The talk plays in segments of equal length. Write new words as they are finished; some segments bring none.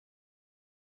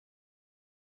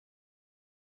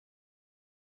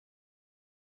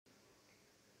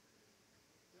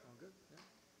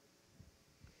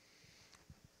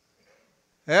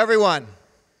Everyone,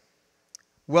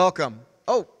 welcome.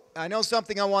 Oh, I know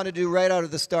something I want to do right out of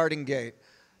the starting gate,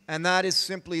 and that is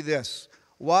simply this.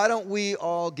 Why don't we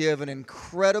all give an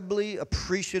incredibly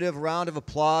appreciative round of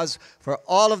applause for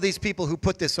all of these people who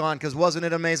put this on, because wasn't it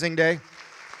an amazing day?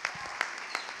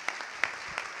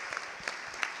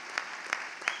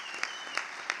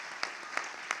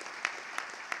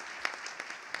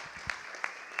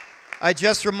 I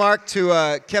just remarked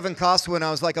to Kevin Costwin,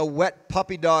 I was like a wet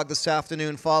puppy dog this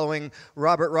afternoon following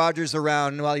Robert Rogers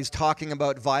around while he's talking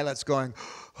about violets going,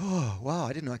 oh, wow,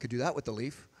 I didn't know I could do that with the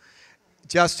leaf.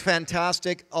 Just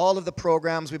fantastic. All of the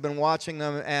programs, we've been watching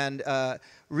them, and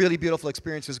really beautiful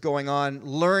experiences going on,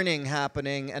 learning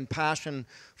happening, and passion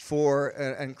for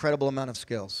an incredible amount of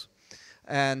skills.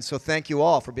 And so thank you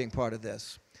all for being part of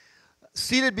this.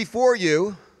 Seated before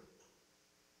you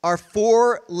are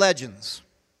four legends.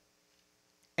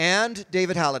 And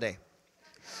David Holliday.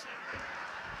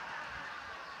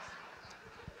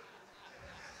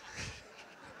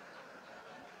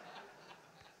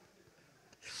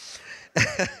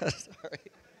 Sorry.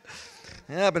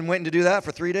 Yeah, I've been waiting to do that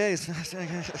for 3 days.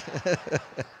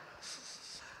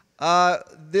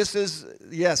 This is,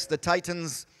 yes, the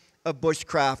Titans of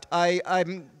Bushcraft.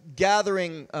 I'm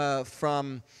gathering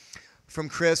from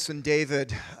Chris and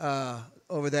David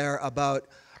over there about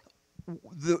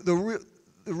the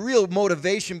real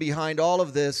motivation behind all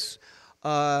of this,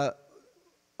 on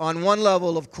one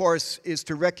level, of course, is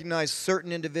to recognize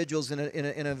certain individuals in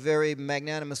a very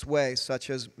magnanimous way,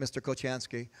 such as Mr.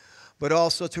 Kochanski, but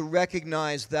also to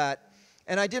recognize that,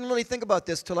 and I didn't really think about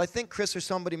this till I think Chris or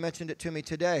somebody mentioned it to me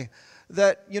today,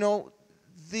 that, you know,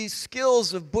 the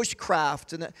skills of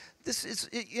bushcraft, and this is,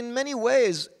 in many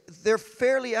ways, they're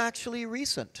fairly actually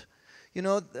recent. You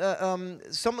know,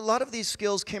 a lot of these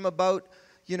skills came about,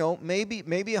 you know, maybe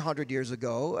 100 years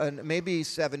ago, and maybe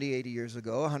 70, 80 years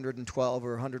ago, 112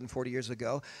 or 140 years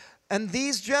ago. And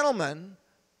these gentlemen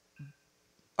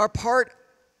are part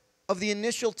of the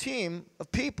initial team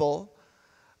of people,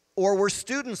 or were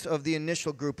students of the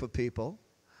initial group of people,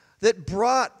 that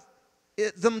brought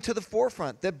them to the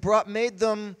forefront, that made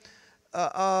them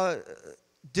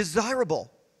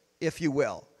desirable, if you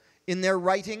will, in their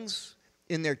writings,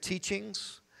 in their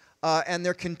teachings, and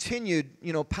their continued,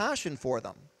 you know, passion for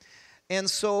them. And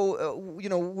so, you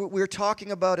know, we're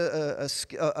talking about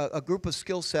a group of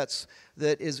skill sets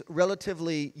that is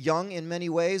relatively young in many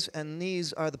ways, and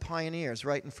these are the pioneers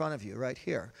right in front of you, right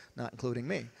here, not including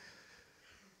me.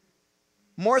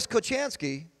 Morris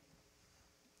Kochanski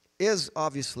is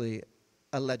obviously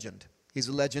a legend. He's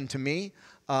a legend to me.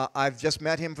 I've just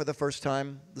met him for the first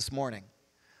time this morning.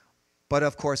 But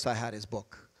of course I had his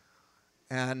book.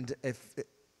 And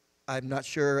I'm not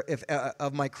sure if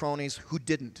of my cronies who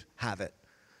didn't have it.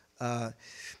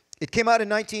 It came out in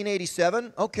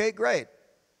 1987. Okay, great.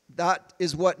 That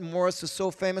is what Morris is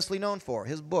so famously known for,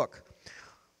 his book.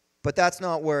 But that's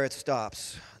not where it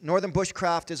stops. Northern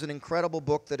Bushcraft is an incredible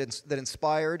book that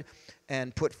inspired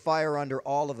and put fire under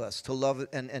all of us to love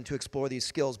and to explore these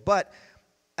skills. But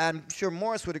I'm sure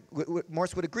Morris would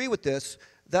agree with this.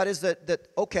 That is that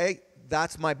okay,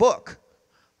 that's my book.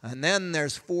 And then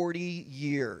there's 40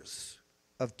 years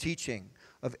of teaching,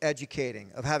 of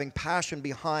educating, of having passion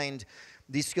behind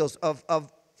these skills,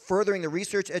 of furthering the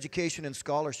research, education, and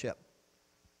scholarship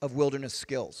of wilderness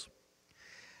skills.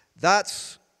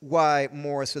 That's why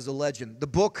Morris is a legend. The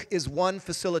book is one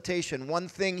facilitation, one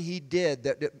thing he did,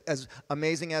 that as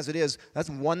amazing as it is,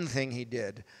 that's one thing he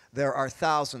did. There are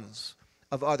thousands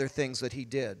of other things that he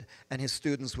did, and his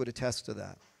students would attest to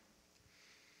that.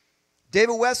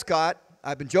 David Wescott,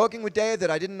 I've been joking with Dave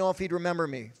that I didn't know if he'd remember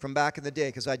me from back in the day,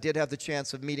 because I did have the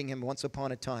chance of meeting him once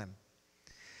upon a time.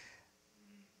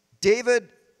 David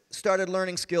started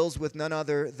learning skills with none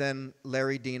other than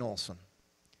Larry Dean Olson.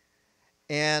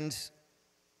 And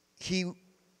that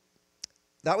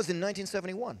was in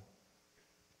 1971.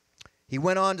 He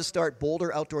went on to start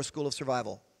Boulder Outdoor School of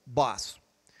Survival, BOSS.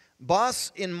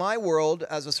 BOSS, in my world,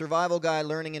 as a survival guy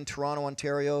learning in Toronto,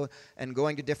 Ontario, and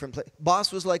going to different places,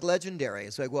 BOSS was like legendary.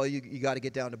 It's like, well, you got to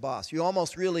get down to BOSS. You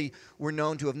almost really were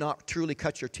known to have not truly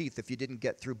cut your teeth if you didn't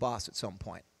get through BOSS at some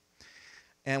point.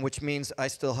 And which means I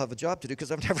still have a job to do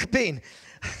because I've never been.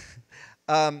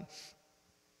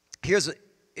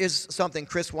 Here's something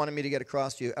Chris wanted me to get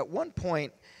across to you. At one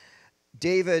point,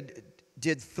 David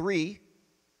did 3.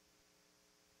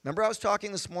 Remember I was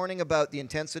talking this morning about the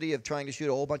intensity of trying to shoot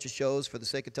a whole bunch of shows for the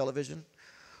sake of television?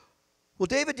 Well,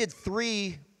 David did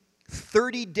 3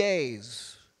 30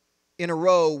 days in a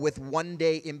row with 1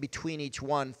 day in between each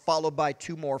one, followed by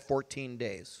 2 more 14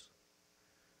 days.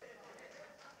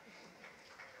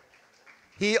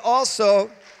 He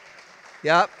also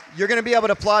Yep. You're going to be able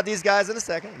to applaud these guys in a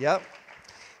second. Yep.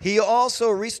 He also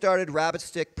restarted Rabbit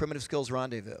Stick Primitive Skills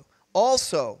Rendezvous.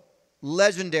 Also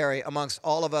legendary amongst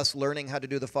all of us learning how to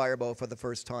do the firebow for the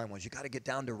first time was you got to get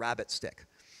down to Rabbit Stick.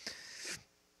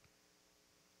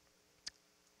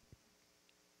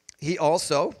 He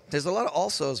also, there's a lot of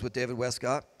alsos with David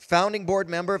Wescott, founding board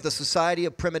member of the Society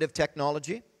of Primitive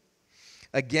Technology.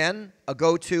 Again, a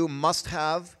go-to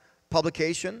must-have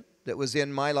publication that was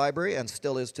in my library and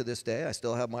still is to this day. I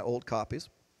still have my old copies.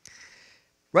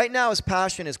 Right now, his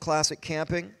passion is classic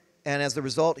camping, and as a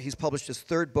result, he's published his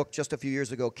third book just a few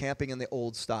years ago, Camping in the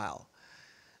Old Style.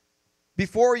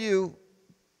 Before you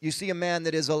see a man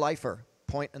that is a lifer,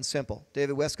 point and simple.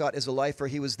 David Wescott is a lifer.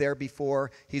 He was there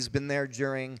before, he's been there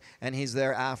during, and he's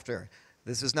there after.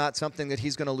 This is not something that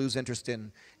he's going to lose interest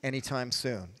in anytime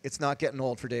soon. It's not getting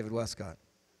old for David Wescott.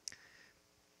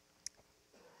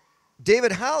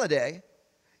 David Holliday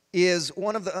is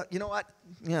one of the, you know what?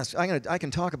 Yes, I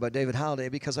can talk about David Holliday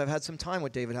because I've had some time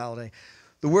with David Holliday.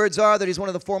 The words are that he's one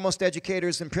of the foremost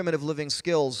educators in primitive living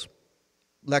skills,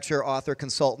 lecturer, author,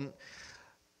 consultant.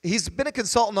 He's been a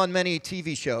consultant on many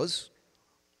TV shows.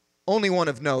 Only one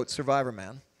of note, Survivor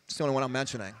Man. It's the only one I'm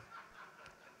mentioning.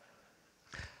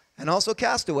 And also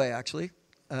Castaway, actually,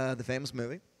 the famous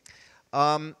movie.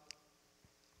 I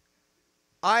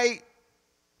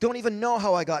don't even know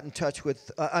how I got in touch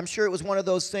with, I'm sure it was one of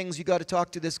those things, you got to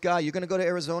talk to this guy. You're going to go to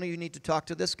Arizona, you need to talk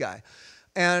to this guy.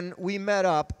 And we met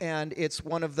up, and it's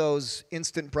one of those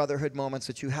instant brotherhood moments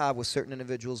that you have with certain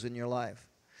individuals in your life.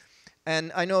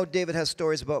 And I know David has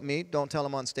stories about me. Don't tell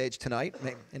them on stage tonight.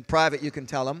 In private, you can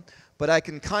tell them. But I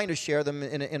can kind of share them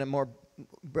in a more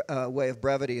way of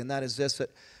brevity, and that is this,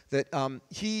 that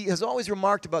he has always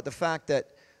remarked about the fact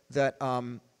that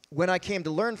when I came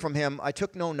to learn from him, I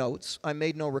took no notes. I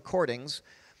made no recordings.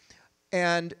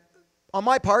 And on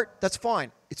my part, that's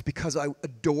fine. It's because I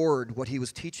adored what he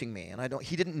was teaching me, and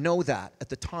he didn't know that at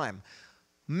the time.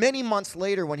 Many months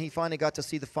later, when he finally got to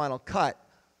see the final cut,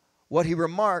 what he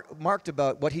remarked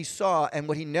about what he saw and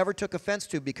what he never took offense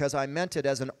to because I meant it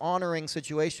as an honoring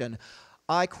situation,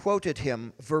 I quoted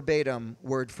him verbatim,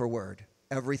 word for word,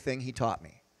 everything he taught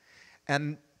me.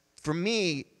 And for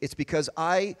me, it's because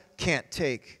I can't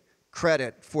take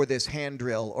credit for this hand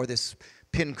drill or this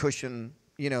pincushion,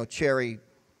 cherry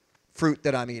fruit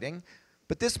that I'm eating.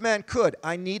 But this man could.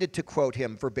 I needed to quote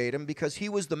him verbatim because he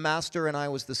was the master and I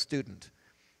was the student.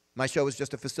 My show was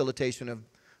just a facilitation of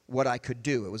what I could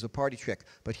do. It was a party trick.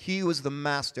 But he was the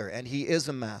master, and he is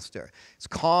a master. He's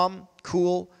calm,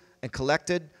 cool, and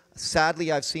collected.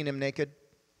 Sadly, I've seen him naked.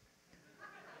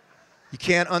 You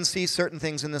can't unsee certain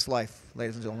things in this life,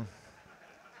 ladies and gentlemen.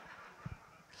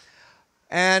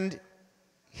 And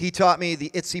he taught me the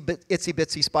itsy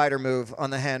bitsy spider move on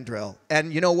the hand drill.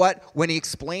 And you know what? When he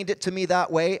explained it to me that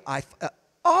way, I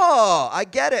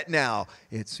get it now.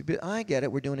 I get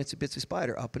it. We're doing itsy bitsy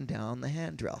spider up and down the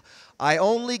hand drill. I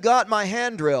only got my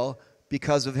hand drill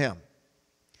because of him.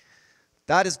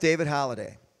 That is David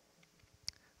Holliday.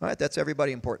 All right, that's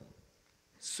everybody important.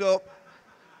 So,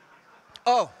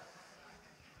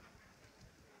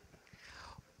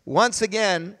 once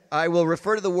again, I will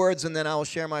refer to the words and then I will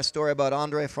share my story about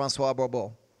André-François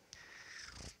Bourbeau.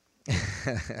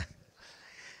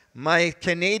 My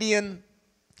Canadian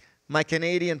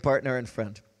partner and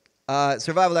friend,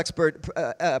 survival expert,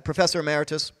 professor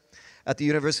emeritus at the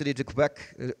University de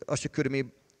Quebec,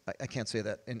 Oshikoudemi. I can't say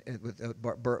that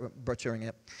without butchering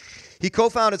it. He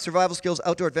co-founded Survival Skills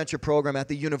Outdoor Adventure Program at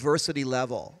the university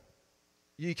level.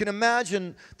 You can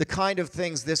imagine the kind of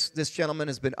things this gentleman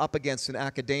has been up against in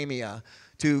academia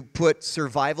to put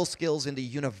survival skills into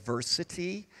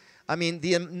university. I mean,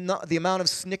 the amount of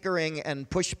snickering and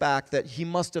pushback that he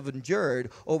must have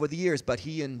endured over the years, but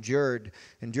he endured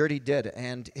he did,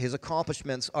 and his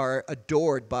accomplishments are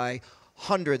adored by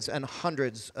hundreds and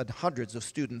hundreds and hundreds of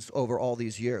students over all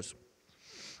these years.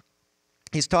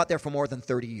 He's taught there for more than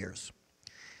 30 years.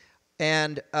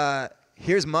 And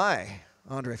here's my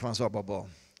André-François Bourbeau.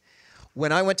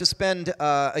 When I went to spend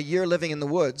a year living in the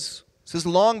woods, this is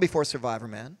long before Survivor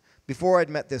Man, before I'd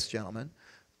met this gentleman,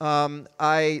 but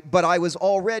I was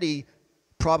already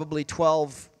probably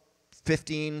 12,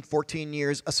 15, 14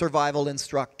 years a survival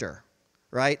instructor,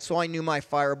 right? So I knew my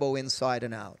firebow inside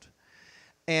and out.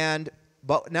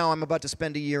 But now I'm about to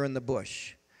spend a year in the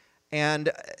bush.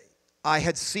 And I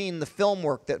had seen the film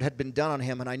work that had been done on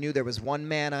him, and I knew there was one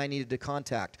man I needed to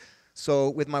contact.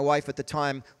 So with my wife at the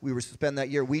time, we were to spend that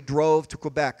year. We drove to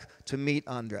Quebec to meet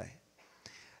André.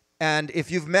 And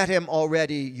if you've met him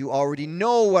already, you already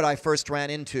know what I first ran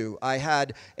into. I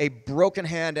had a broken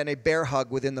hand and a bear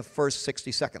hug within the first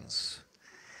 60 seconds.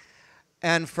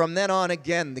 And from then on,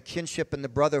 again, the kinship and the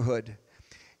brotherhood.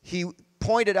 He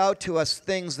pointed out to us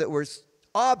things that were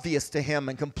obvious to him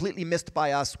and completely missed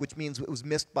by us, which means it was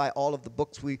missed by all of the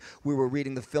books we were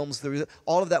reading, the films.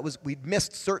 All of that was, we'd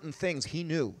missed certain things he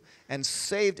knew. And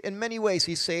saved, in many ways,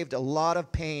 he saved a lot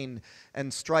of pain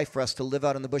and strife for us to live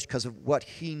out in the bush because of what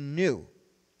he knew.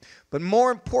 But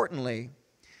more importantly,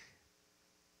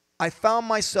 I found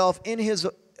myself in his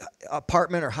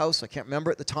apartment or house, I can't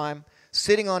remember at the time,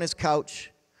 sitting on his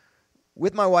couch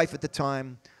with my wife at the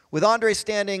time, with Andre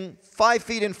standing 5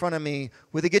 feet in front of me,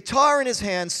 with a guitar in his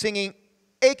hand, singing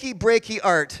achy breaky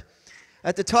art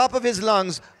at the top of his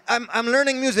lungs. I'm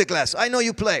learning music less. I know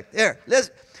you play. Here,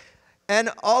 listen. And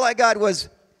all I got was,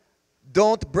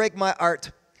 don't break my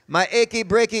art, my achy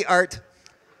breaky art,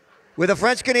 with a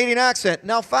French-Canadian accent.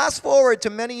 Now, fast forward to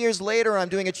many years later, I'm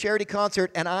doing a charity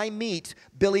concert, and I meet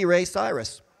Billy Ray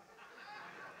Cyrus,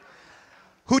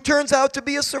 who turns out to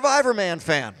be a Survivor Man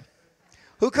fan,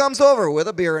 who comes over with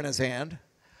a beer in his hand.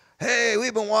 Hey,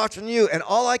 we've been watching you. And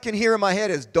all I can hear in my head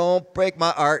is, don't break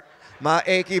my art, my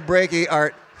achy breaky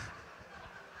art.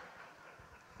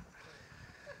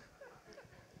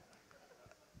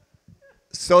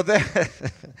 So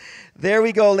there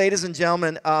we go, ladies and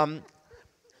gentlemen.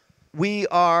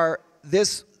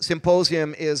 This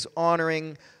symposium is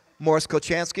honoring Morris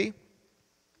Kochanski.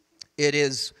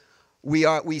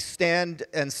 We stand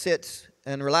and sit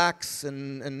and relax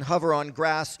and hover on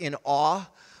grass in awe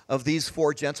of these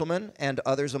 4 gentlemen and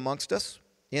others amongst us,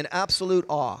 in absolute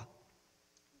awe.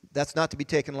 That's not to be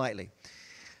taken lightly.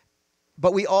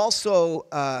 But we also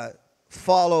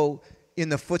follow in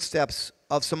the footsteps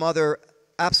of some other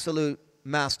absolute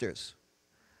masters.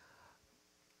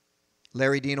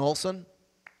 Larry Dean Olson.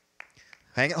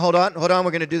 Hold on,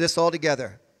 we're going to do this all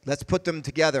together. Let's put them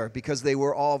together because they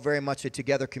were all very much a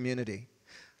together community.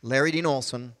 Larry Dean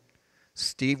Olson,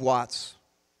 Steve Watts,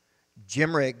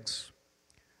 Jim Riggs,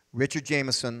 Richard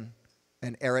Jameson,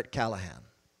 and Eric Callahan.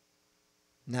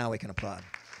 Now we can applaud.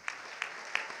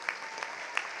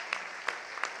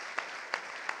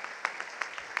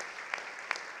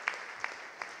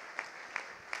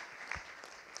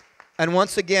 And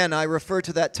once again, I refer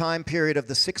to that time period of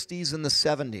the 60s and the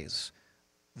 70s.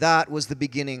 That was the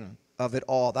beginning of it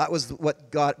all. That was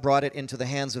what brought it into the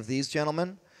hands of these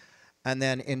gentlemen, and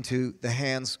then into the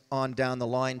hands on down the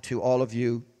line to all of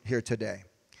you here today.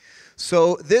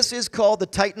 So this is called the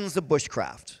Titans of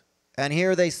Bushcraft. And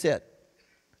here they sit,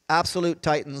 absolute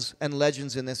titans and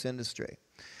legends in this industry.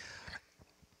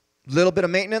 Little bit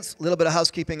of maintenance, little bit of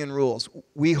housekeeping and rules.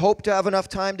 We hope to have enough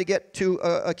time to get to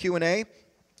a Q&A.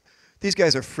 These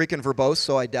guys are freaking verbose,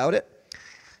 so I doubt it.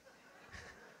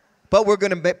 But we're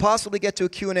going to possibly get to a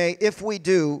Q&A. If we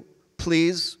do,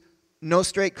 please, no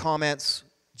straight comments,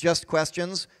 just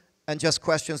questions, and just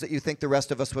questions that you think the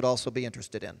rest of us would also be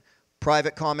interested in.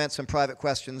 Private comments and private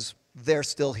questions, they're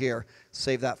still here.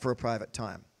 Save that for a private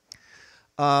time.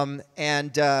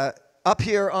 Up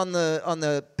here on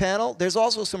the panel, there's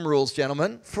also some rules,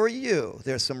 gentlemen. For you,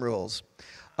 there's some rules.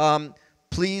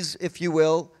 Please, if you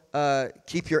will,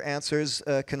 keep your answers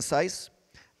concise.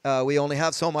 We only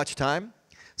have so much time,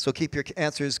 so keep your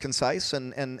answers concise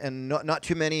and not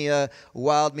too many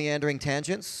wild meandering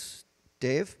tangents,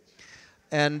 Dave.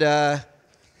 And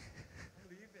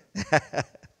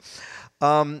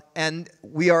and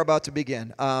we are about to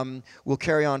begin. We'll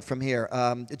carry on from here.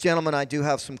 Gentlemen, I do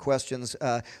have some questions.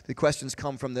 The questions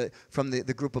come from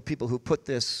the group of people who put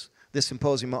this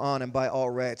symposium on, and by all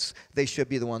rights, they should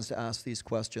be the ones to ask these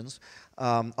questions.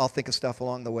 I'll think of stuff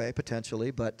along the way,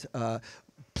 potentially, but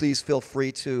please feel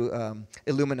free to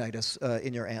illuminate us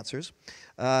in your answers.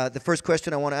 The first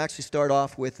question I want to actually start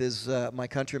off with is my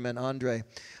countryman, Andre.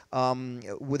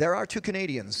 There are 2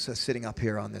 Canadians sitting up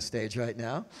here on this stage right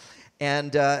now.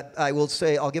 And I will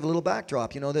say, I'll give a little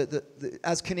backdrop. You know,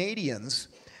 as Canadians,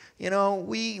 you know,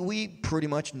 we pretty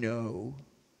much know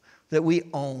that we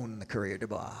own the courrier de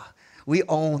bois. We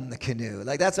own the canoe.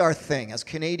 Like, that's our thing. As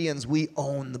Canadians, we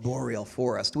own the boreal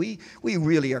forest. We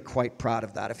really are quite proud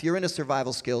of that. If you're into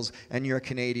survival skills and you're a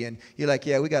Canadian, you're like,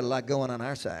 yeah, we got a lot going on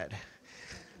our side.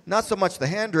 Not so much the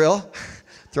hand drill.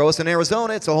 Throw us in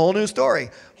Arizona, it's a whole new story.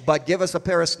 But give us a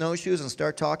pair of snowshoes and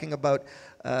start talking about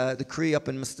the Cree up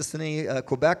in Mistissini,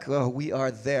 Quebec. We are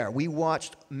there. We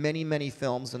watched many, many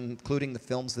films, including the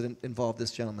films that involve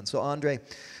this gentleman. So, Andre,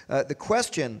 the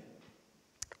question,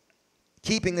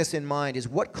 keeping this in mind, is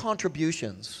what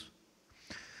contributions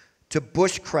to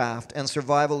bushcraft and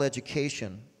survival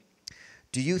education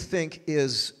do you think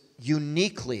is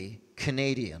uniquely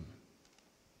Canadian?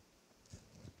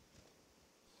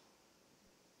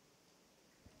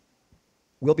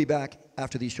 We'll be back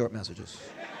after these short messages.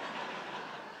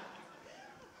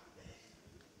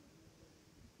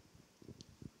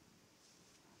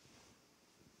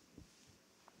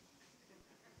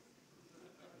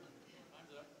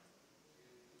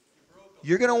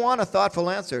 You're going to want a thoughtful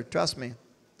answer. Trust me.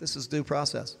 This is due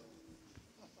process.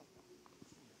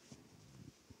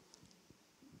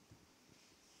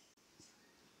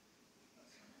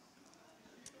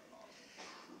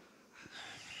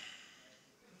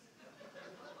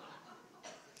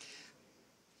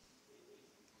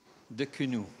 The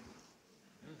canoe.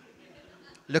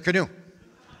 Le canoe.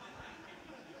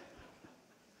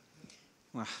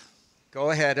 Go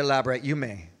ahead, elaborate. You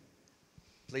may.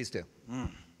 Please do.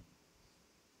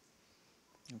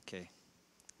 Okay.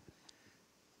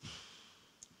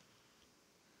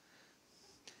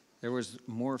 There was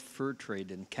more fur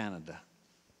trade in Canada.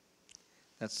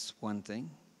 That's one thing.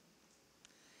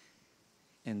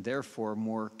 And therefore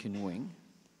more canoeing.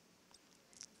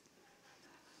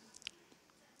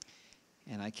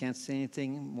 And I can't say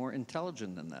anything more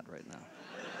intelligent than that right now.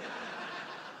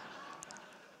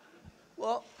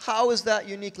 Well, how is that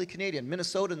uniquely Canadian?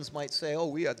 Minnesotans might say, oh,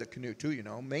 we had the canoe too, you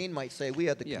know. Maine might say, we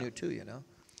had the canoe too, you know.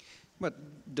 But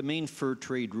the main fur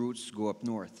trade routes go up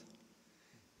north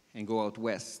and go out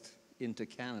west into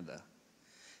Canada.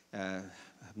 I'm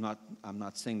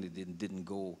not saying they didn't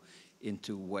go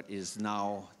into what is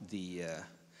now the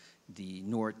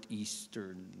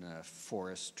northeastern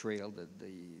forest trail,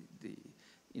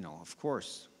 you know, of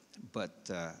course. But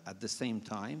at the same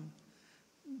time,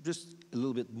 just a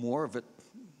little bit more of it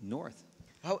north.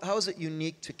 How is it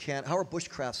unique to Canada? How are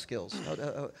bushcraft skills?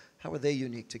 How are they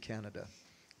unique to Canada?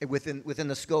 Within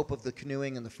the scope of the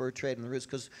canoeing and the fur trade and the roots,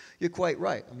 because you're quite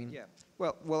right. I mean, yeah.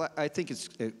 Well, I think it's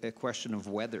a question of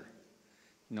weather.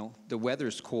 You know, the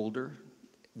weather's colder,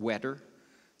 wetter,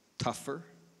 tougher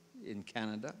in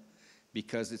Canada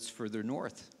because it's further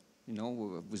north. You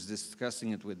know, I was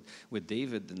discussing it with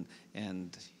David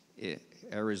and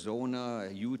Arizona,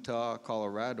 Utah,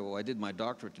 Colorado. I did my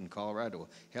doctorate in Colorado.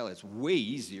 Hell, it's way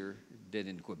easier than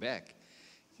in Quebec.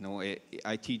 You know,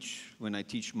 when I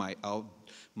teach my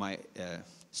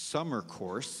summer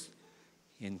course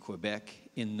in Quebec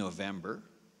in November.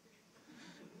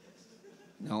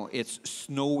 You know, it's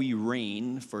snowy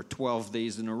rain for 12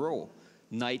 days in a row,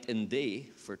 night and day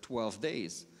for 12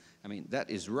 days. I mean, that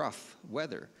is rough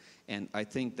weather. And I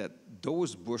think that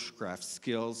those bushcraft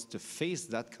skills to face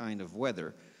that kind of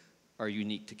weather are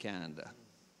unique to Canada.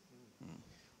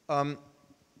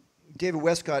 David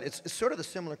Wescott, it's sort of a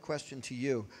similar question to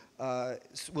you.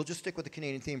 We'll just stick with the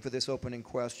Canadian theme for this opening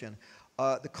question.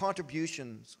 The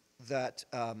contributions that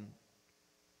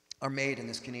are made in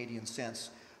this Canadian sense,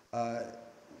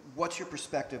 what's your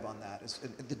perspective on that,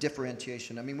 the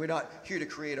differentiation? I mean, we're not here to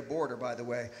create a border, by the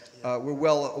way. We're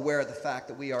well aware of the fact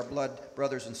that we are blood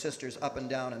brothers and sisters up and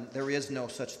down, and there is no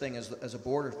such thing as a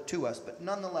border to us. But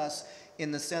nonetheless,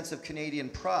 in the sense of Canadian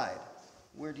pride,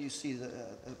 where do you see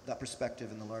that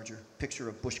perspective in the larger picture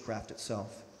of bushcraft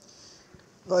itself?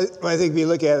 Well, I think if you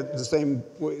look at the same,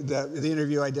 the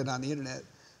interview I did on the internet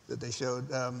that they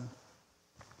showed,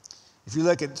 if you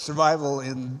look at survival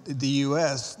in the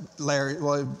U.S., Larry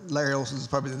Olson is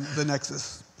probably the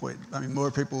nexus point. I mean,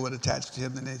 more people would attach to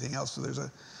him than anything else, so there's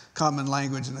a common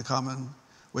language and a common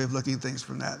way of looking at things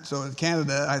from that. So in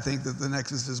Canada, I think that the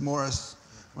nexus is Morris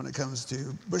when it comes to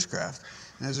bushcraft.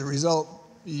 And as a result,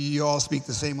 you all speak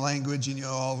the same language and you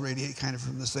all radiate kind of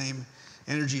from the same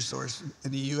energy source.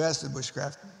 In the U.S., in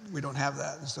bushcraft, we don't have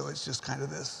that. And so it's just kind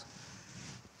of this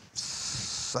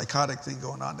psychotic thing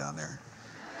going on down there.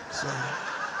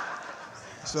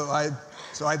 So I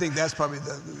think that's probably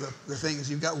the thing is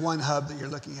you've got one hub that you're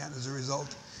looking at as a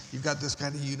result. You've got this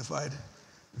kind of unified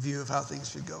view of how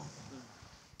things should go.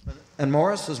 And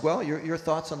Morris as well, your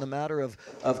thoughts on the matter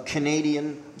of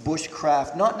Canadian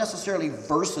bushcraft, not necessarily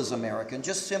versus American,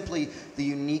 just simply the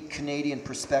unique Canadian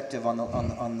perspective on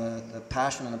the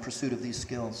passion and the pursuit of these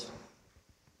skills.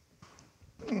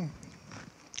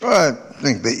 I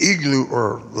think the igloo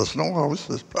or the snow house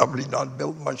is probably not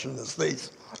built much in the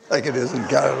States like it is in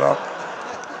Canada.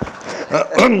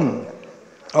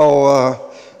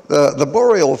 The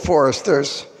boreal forest,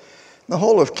 there's the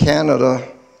whole of Canada,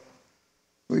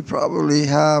 we probably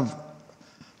have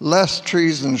less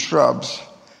trees and shrubs,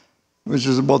 which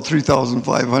is about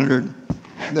 3,500,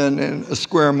 than in a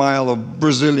square mile of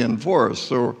Brazilian forest.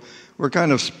 So we're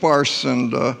kind of sparse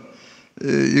and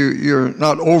you're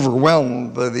not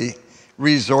overwhelmed by the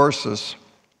resources.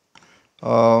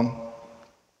 So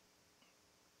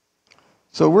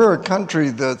we're a country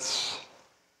that's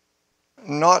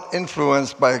not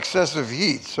influenced by excessive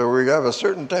heat. So we have a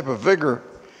certain type of vigor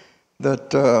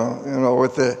that,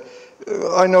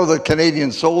 I know that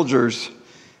Canadian soldiers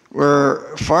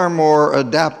were far more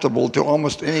adaptable to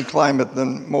almost any climate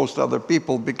than most other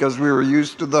people because we were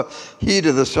used to the heat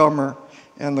of the summer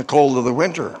and the cold of the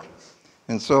winter.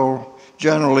 And so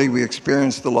generally we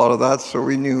experienced a lot of that, so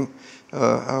we knew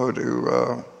how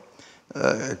to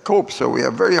cope. So we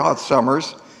have very hot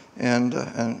summers and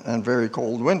very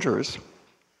cold winters.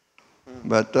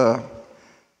 But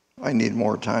I need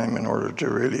more time in order to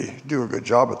really do a good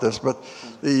job at this. But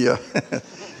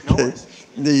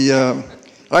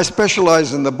I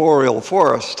specialize in the boreal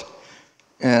forest,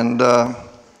 and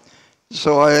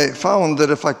so I found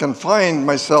that if I confined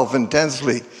myself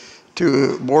intensely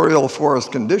to boreal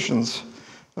forest conditions,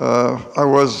 I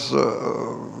was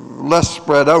less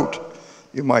spread out,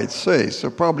 you might say. So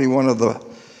probably one of the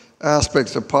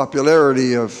aspects of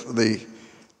popularity of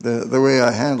the way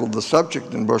I handled the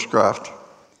subject in bushcraft,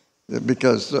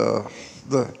 because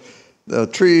the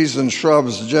trees and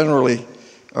shrubs generally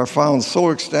are found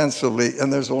so extensively,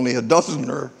 and there's only a dozen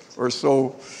or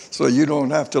so you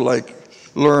don't have to like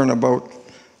learn about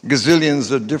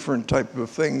gazillions of different type of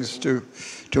things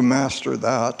to master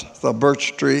that. The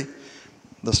birch tree,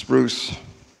 the spruce,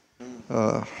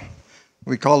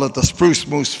 we call it the spruce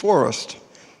moose forest.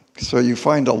 So you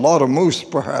find a lot of moose,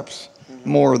 perhaps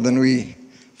more than we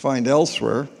find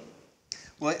elsewhere.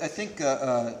 Well, I think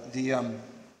a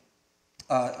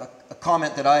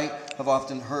comment that I have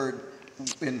often heard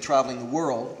in traveling the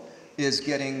world is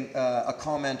getting a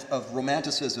comment of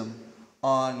romanticism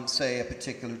on, say, a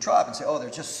particular tribe, and say, oh, they're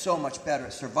just so much better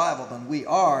at survival than we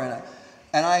are.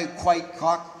 And I quite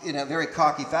in a very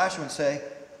cocky fashion would say,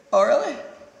 oh, really?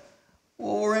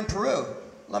 Well, we're in Peru.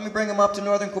 Let me bring him up to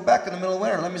northern Quebec in the middle of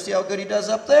winter. Let me see how good he does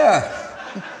up there.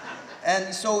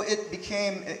 And so it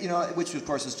became, which of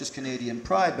course is just Canadian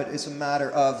pride, but it's a matter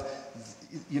of,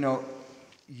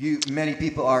 many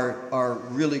people are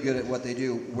really good at what they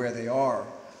do where they are.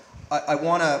 I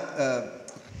want to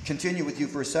continue with you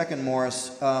for a second,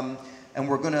 Morris, and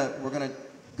we're gonna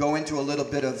go into a little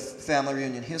bit of family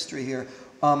reunion history here.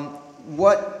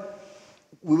 What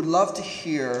we would love to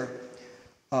hear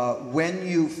when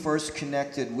you first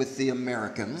connected with the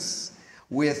Americans,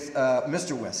 with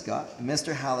Mr. Wescott,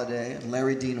 Mr. Holliday, and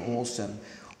Larry Dean Olson.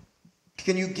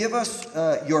 Can you give us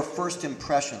your first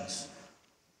impressions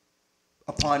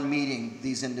upon meeting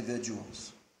these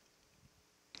individuals?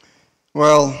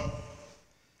 Well,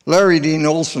 Larry Dean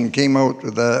Olson came out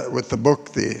with the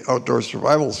book, The Outdoor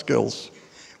Survival Skills,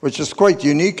 which is quite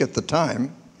unique at the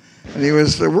time. And he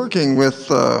was working with,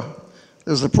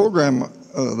 there's a program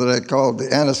that I called the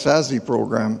Anasazi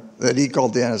program, that he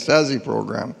called the Anasazi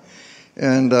program.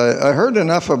 And I heard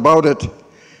enough about it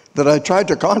that I tried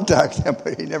to contact him,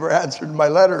 but he never answered my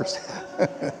letters.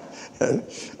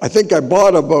 I think I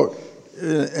bought about,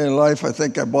 in life, I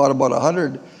think I bought about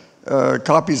 100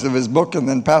 copies of his book and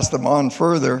then passed them on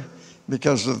further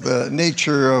because of the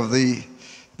nature of the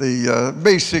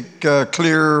basic,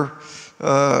 clear,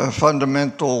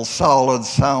 fundamental, solid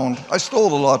sound. I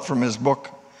stole a lot from his book.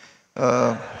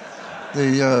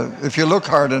 If you look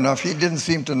hard enough, he didn't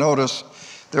seem to notice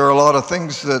there are a lot of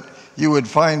things that you would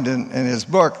find in his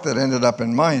book that ended up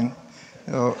in mine.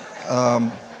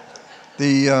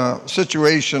 The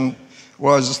situation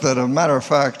was that, as a matter of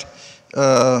fact,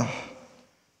 I'd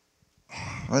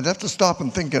have to stop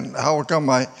and think,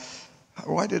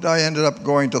 why did I end up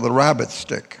going to the rabbit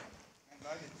stick?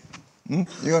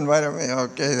 You invited me?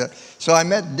 Okay. So I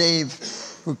met Dave,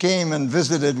 who came and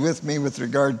visited with me with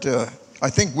regard to, I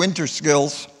think, winter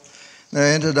skills. And I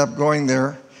ended up going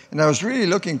there. And I was really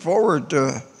looking forward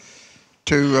to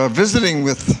visiting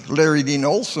with Larry Dean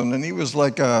Olson. And he was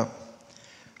like I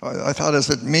thought, is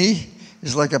it me?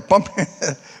 He's like a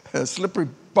slippery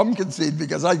pumpkin seed,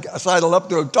 because I sidled up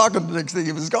to him talking, the next thing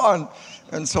he was gone.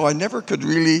 And so I never could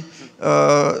really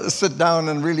sit down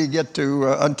and really get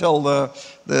to, until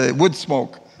the wood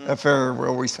smoke affair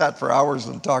where we sat for hours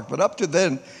and talked. But up to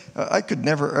then, I could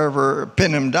never ever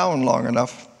pin him down long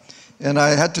enough. And I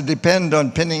had to depend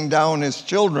on pinning down his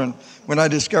children. When I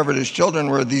discovered his children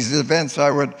were these events, I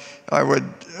would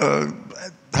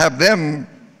have them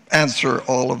answer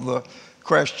all of the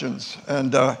questions.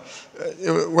 And the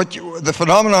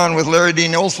phenomenon with Larry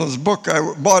Dean Olson's book, I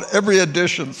bought every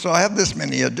edition. So I have this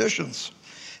many editions.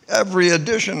 Every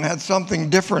edition had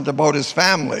something different about his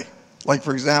family. Like,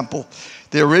 for example,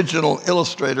 the original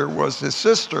illustrator was his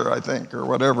sister, I think, or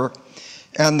whatever.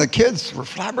 And the kids were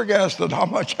flabbergasted how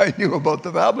much I knew about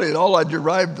the family, and all I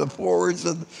derived the forwards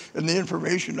and the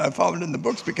information I found in the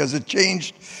books, because it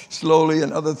changed slowly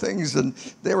and other things, and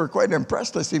they were quite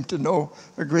impressed. I seemed to know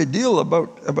a great deal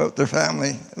about their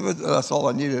family. That's all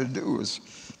I needed to do, was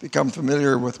become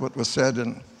familiar with what was said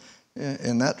in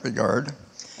that regard.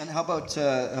 And how about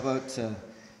the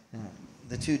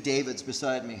two Davids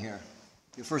beside me here?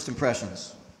 Your first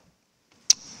impressions?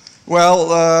 Well,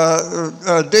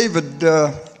 David,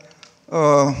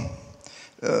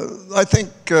 I think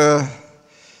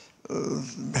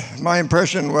my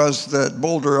impression was that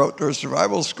Boulder Outdoor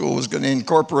Survival School was going to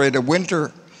incorporate a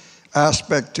winter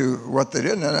aspect to what they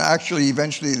did. And actually,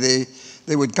 eventually,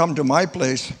 they would come to my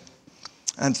place.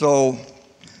 And so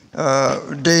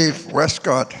Dave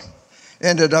Wescott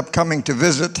ended up coming to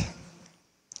visit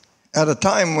at a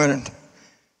time when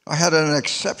I had an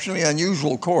exceptionally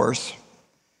unusual course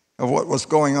of what was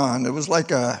going on. It was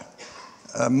like a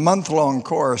month-long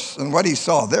course, and what he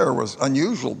saw there was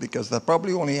unusual because that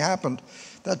probably only happened,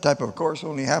 that type of course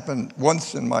only happened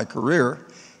once in my career,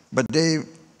 but Dave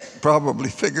probably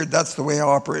figured that's the way I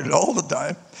operated all the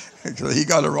time. He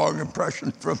got a wrong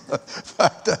impression from the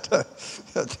fact that,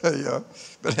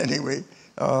 but anyway,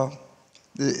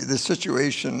 the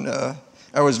situation,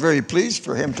 I was very pleased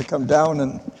for him to come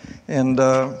down and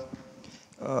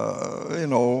you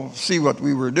know, see what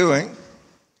we were doing.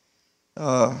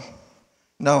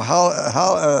 Now,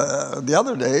 the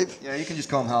other Dave. Yeah, you can just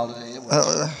call him Holliday.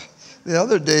 The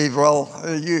other Dave, well,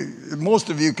 most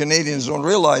of you Canadians don't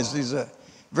realize he's a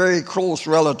very close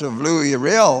relative of Louis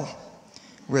Riel,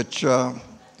 which, you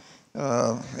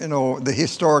know, the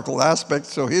historical aspect.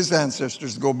 So his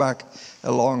ancestors go back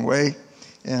a long way.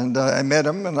 And I met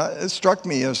him, and it struck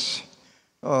me as,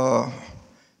 you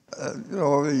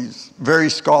know, he's very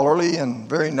scholarly and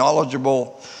very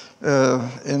knowledgeable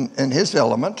in his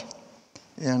element.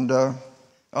 And I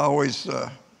always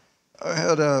I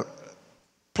had a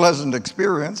pleasant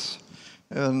experience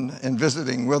in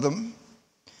visiting with him.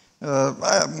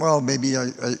 Well, maybe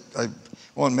I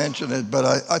won't mention it, but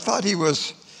I thought he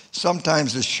was,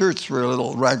 sometimes his shirts were a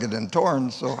little ragged and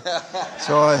torn. So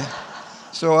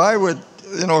I would,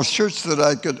 you know, shirts that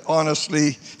I could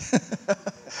honestly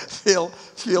feel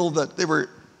that they were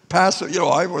passive. You know,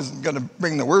 I wasn't going to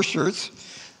bring the worst shirts.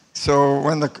 So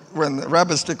when the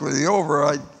rabbit stick was over,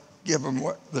 I'd give him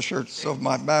the shirts of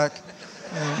my back,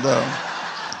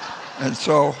 and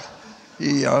so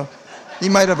he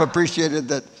might have appreciated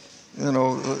that, you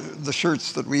know, the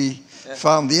shirts that we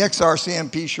found, the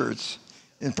XRCMP shirts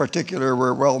in particular,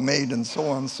 were well made and so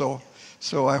on. So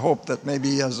I hope that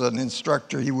maybe as an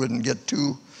instructor he wouldn't get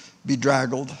too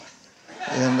bedraggled,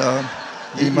 and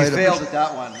he might have failed at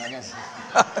that one, I guess.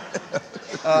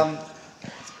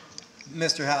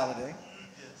 Mr. Holliday,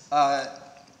 I'll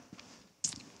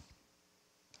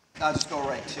just go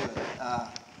right to it.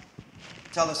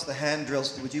 Tell us the hand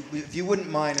drills. Would you, if you wouldn't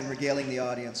mind, in regaling the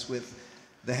audience with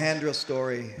the hand drill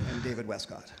story and David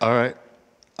Wescott. All right.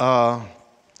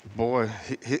 Boy,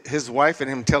 his wife and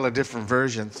him tell a different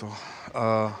version. So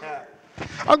I'll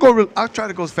try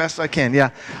to go as fast as I can.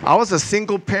 Yeah, I was a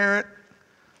single parent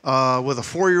with a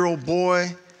 4-year-old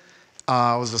boy.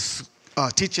 I was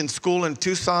teaching school in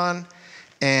Tucson.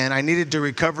 And I needed to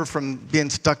recover from being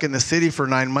stuck in the city for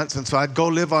 9 months. And so I'd go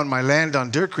live on my land on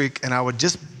Deer Creek, and I would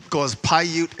just go as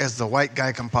Paiute as the white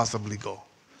guy can possibly go.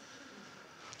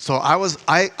 So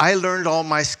I learned all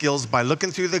my skills by looking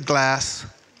through the glass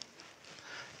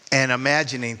and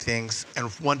imagining things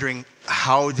and wondering,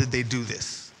 how did they do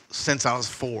this since I was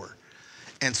 4?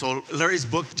 And so Larry's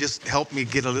book just helped me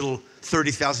get a little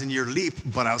 30,000-year leap,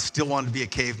 but I still wanted to be a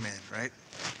caveman, right?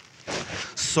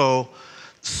 So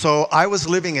I was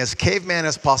living as caveman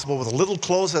as possible, with as little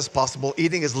clothes as possible,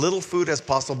 eating as little food as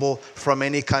possible from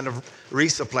any kind of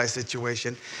resupply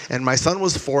situation. And my son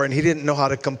was 4, and he didn't know how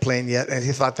to complain yet, and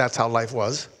he thought that's how life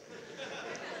was.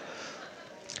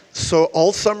 So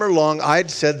all summer long,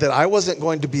 I'd said that I wasn't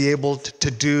going to be able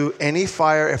to do any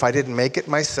fire if I didn't make it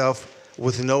myself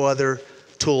with no other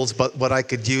tools but what I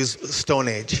could use, Stone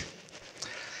Age.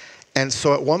 And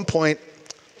so at one point,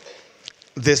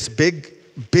 this big,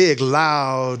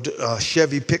 loud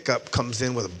Chevy pickup comes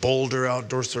in with Boulder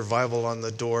Outdoor Survival on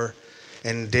the door.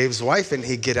 And Dave's wife and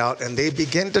he get out, and they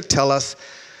begin to tell us,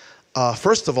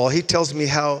 first of all, he tells me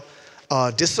how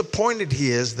disappointed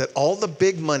he is that all the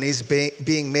big money's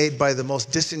being made by the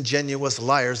most disingenuous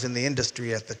liars in the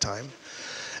industry at the time.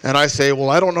 And I say, well,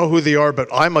 I don't know who they are, but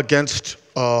I'm against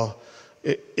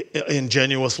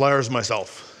ingenuous liars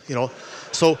myself, you know.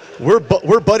 So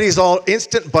we're buddies, all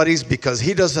instant buddies, because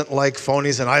he doesn't like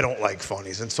phonies and I don't like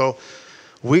phonies. And so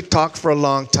we talked for a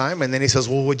long time, and then he says,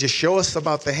 well, would you show us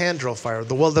about the hand drill fire?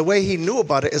 Well, the way he knew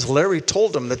about it is Larry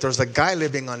told him that there's a guy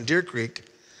living on Deer Creek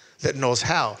that knows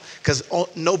how, because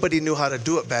nobody knew how to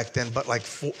do it back then, but like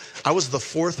I was the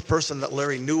 4th person that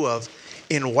Larry knew of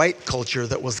in white culture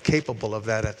that was capable of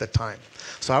that at the time.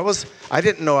 So I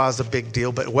didn't know I was a big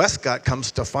deal, but Wescott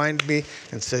comes to find me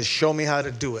and says, show me how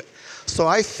to do it. So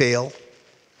I fail,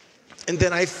 and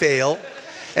then I fail,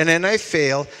 and then I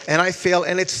fail, and I fail,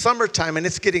 and it's summertime, and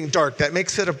it's getting dark. That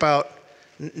makes it about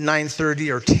 9:30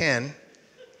 or 10.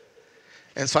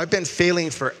 And so I've been failing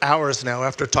for hours now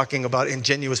after talking about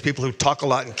ingenuous people who talk a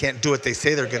lot and can't do what they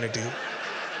say they're going to do.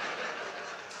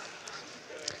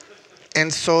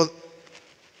 And so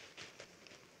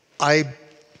I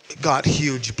got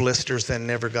huge blisters and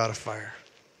never got a fire.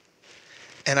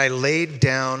 And I laid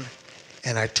down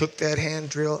and I took that hand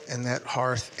drill and that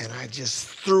hearth and I just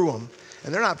threw them.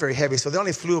 And they're not very heavy, so they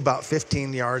only flew about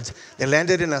 15 yards. They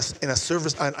landed in a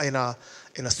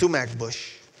sumac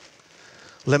bush,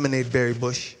 lemonade berry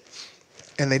bush.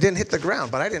 And they didn't hit the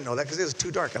ground, but I didn't know that because it was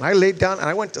too dark. And I laid down and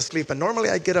I went to sleep. And normally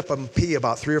I get up and pee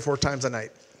about 3 or 4 times a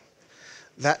night.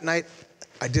 That night,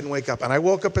 I didn't wake up. And I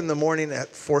woke up in the morning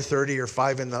at 4:30 or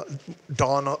 5 in the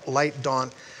dawn, light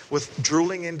dawn, with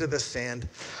drooling into the sand,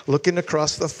 looking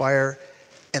across the fire.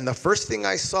 And the first thing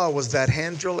I saw was that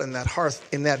hand drill and that hearth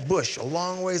in that bush a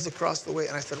long ways across the way.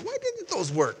 And I said, why didn't those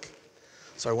work?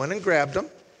 So I went and grabbed them.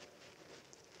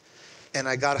 And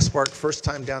I got a spark first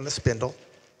time down the spindle.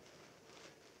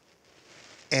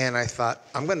 And I thought,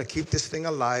 I'm going to keep this thing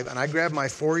alive. And I grabbed my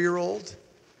 4-year-old,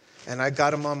 and I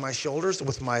got him on my shoulders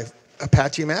with my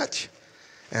Apache match.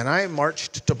 And I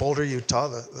marched to Boulder, Utah,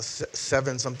 the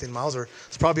 7-something miles, or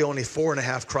it's probably only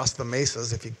 4.5 across the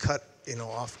mesas if you cut,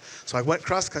 off. So I went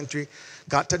cross country,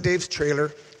 got to Dave's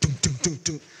trailer,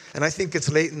 and I think it's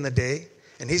late in the day,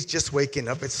 and he's just waking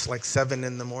up. It's like 7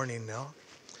 in the morning now.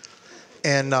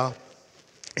 And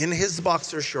in his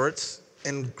boxer shorts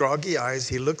and groggy eyes,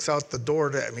 he looks out the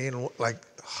door at me and like,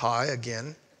 hi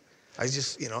again. I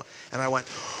just, and I went,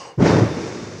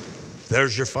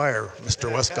 there's your fire, Mr.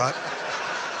 Wescott.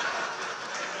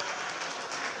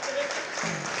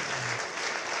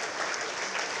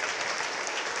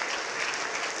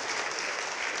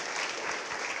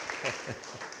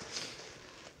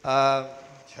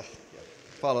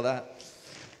 Follow that.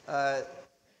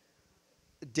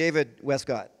 David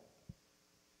Wescott,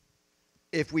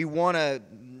 if we want to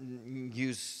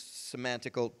use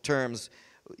semantical terms,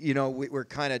 we're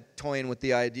kind of toying with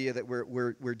the idea that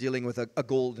we're dealing with a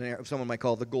golden era, someone might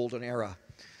call it the golden era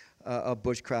of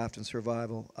bushcraft and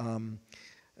survival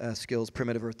skills,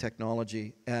 primitive earth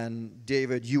technology. And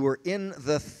David, you were in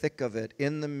the thick of it,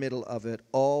 in the middle of it,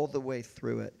 all the way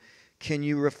through it. Can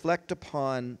you reflect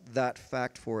upon that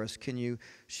fact for us? Can you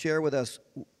share with us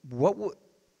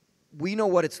we know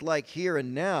what it's like here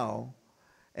and now,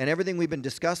 and everything we've been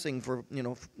discussing for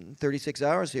 36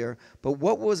 hours here, but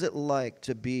what was it like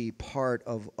to be part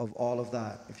of all of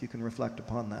that, if you can reflect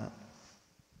upon that?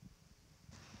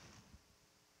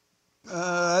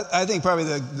 I think probably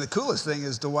the coolest thing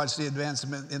is to watch the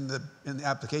advancement in the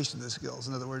application of the skills.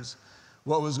 In other words,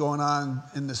 what was going on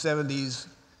in the 70s,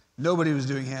 nobody was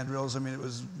doing hand drills. I mean, it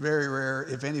was very rare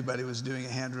if anybody was doing a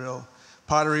hand drill.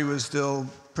 Pottery was still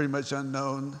pretty much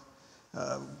unknown,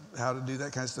 how to do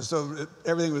that kind of stuff. So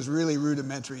everything was really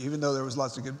rudimentary. Even though there was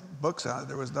lots of good books on it,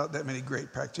 there was not that many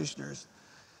great practitioners.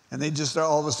 And they just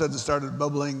all of a sudden started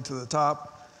bubbling to the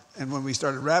top. And when we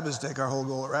started Rabbit Stick, our whole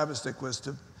goal at Rabbit Stick was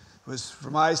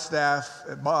for my staff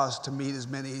at Boss to meet as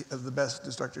many of the best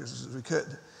instructors as we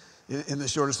could in the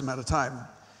shortest amount of time.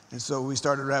 And so we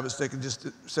started Rabbit Stick and just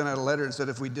sent out a letter and said,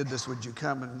 if we did this, would you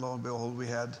come? And lo and behold, we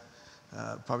had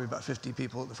probably about 50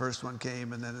 people. The first one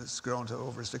came, and then it's grown to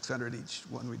over 600 each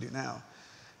one we do now.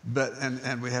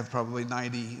 And we have probably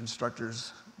 90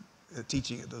 instructors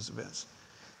teaching at those events.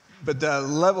 But the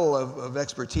level of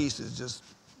expertise is just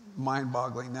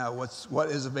mind-boggling now. What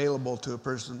is available to a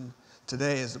person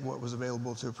today is what was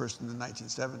available to a person in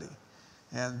 1970.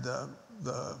 And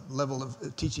the level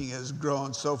of teaching has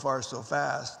grown so far so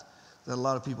fast that a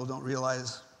lot of people don't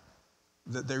realize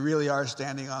that they really are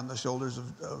standing on the shoulders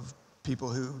of people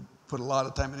who put a lot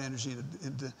of time and energy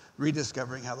into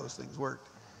rediscovering how those things worked.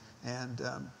 And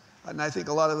I think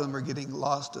a lot of them are getting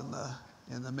lost in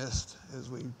the mist as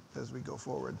we go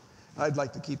forward. I'd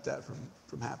like to keep that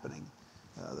from happening.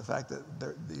 The fact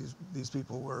that these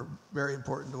people were very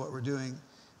important to what we're doing.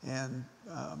 And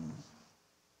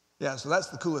so that's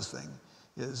the coolest thing,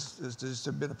 is to just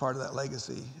have been a part of that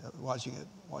legacy, watching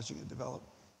it develop.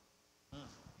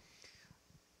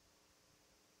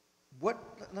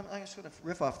 I'm just going to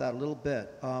riff off that a little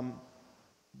bit.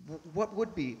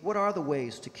 What are the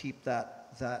ways to keep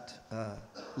that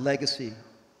legacy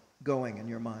going in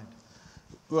your mind?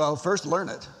 Well, first learn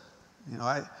it.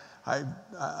 At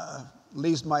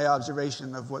least my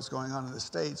observation of what's going on in the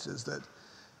States is that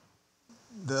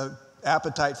the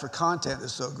appetite for content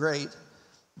is so great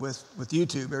with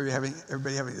YouTube.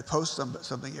 Everybody having to post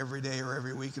something every day or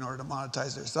every week in order to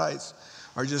monetize their sites,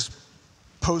 are just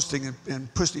posting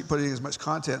and putting as much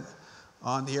content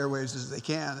on the airwaves as they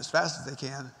can, as fast as they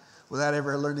can, without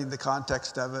ever learning the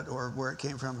context of it or where it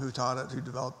came from, who taught it, who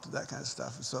developed it, that kind of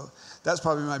stuff. And so that's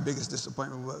probably my biggest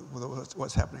disappointment with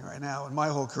what's happening right now. And my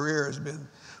whole career has been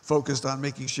focused on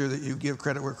making sure that you give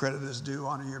credit where credit is due,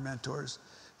 honor your mentors,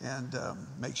 and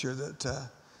make sure that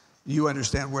you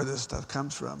understand where this stuff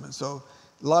comes from. And so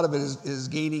a lot of it is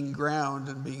gaining ground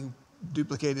and being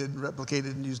duplicated and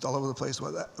replicated and used all over the place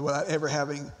without ever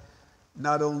having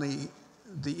not only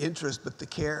the interest but the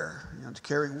care,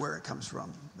 caring where it comes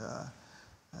from.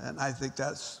 And I think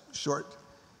that's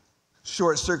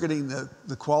short-circuiting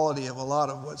the quality of a lot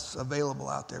of what's available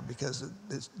out there, because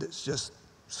it's just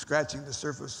scratching the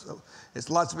surface. So it's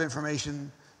lots of information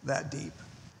that deep.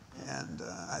 And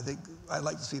I think I'd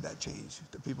like to see that change,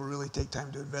 that people really take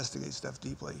time to investigate stuff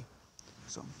deeply.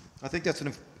 So I think that's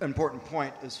an important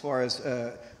point as far as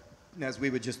we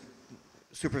would just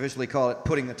superficially call it,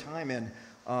 putting the time in.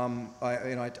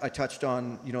 I touched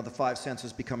on the five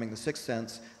senses becoming the sixth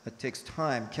sense. It takes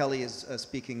time. Kelly is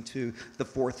speaking to the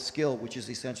fourth skill, which is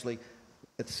essentially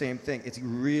the same thing. It's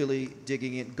really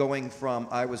digging in, going from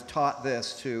I was taught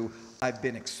this to I've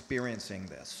been experiencing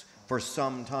this for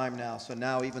some time now. So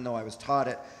now, even though I was taught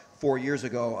it 4 years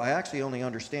ago, I actually only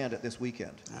understand it this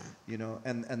weekend.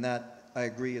 And that I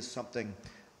agree is something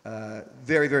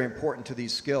very, very important to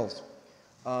these skills.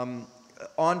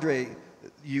 Andre,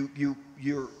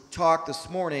 your talk this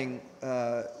morning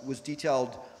was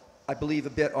detailed, I believe, a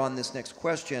bit on this next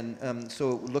question.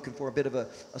 So looking for a bit of a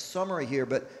summary here.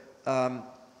 But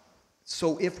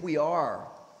so if we are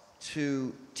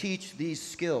to teach these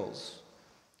skills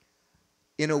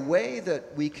in a way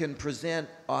that we can present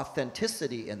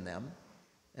authenticity in them,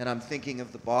 and I'm thinking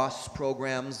of the BOSS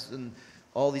programs and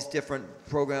all these different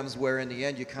programs where in the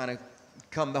end you kind of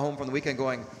come home from the weekend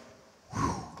going,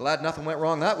 glad nothing went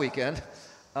wrong that weekend.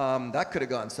 That could have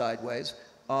gone sideways.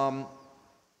 Now,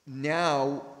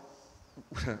 I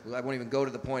won't even go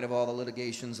to the point of all the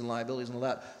litigations and liabilities and all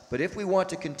that, but if we want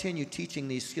to continue teaching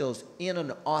these skills in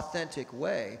an authentic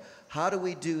way, how do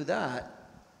we do that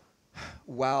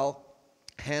while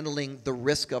handling the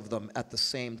risk of them at the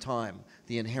same time,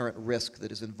 the inherent risk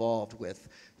that is involved with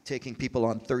taking people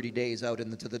on 30 days out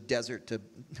into the desert to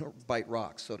bite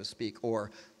rocks, so to speak,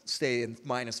 or stay in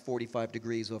minus 45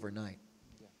 degrees overnight?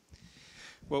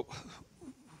 Well,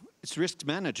 it's risk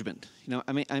management.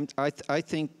 I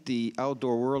think the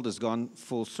outdoor world has gone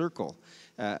full circle.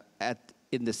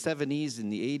 In the 70s, in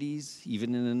the 80s,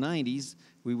 even in the 90s,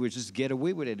 we would just get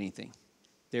away with anything.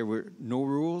 There were no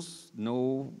rules,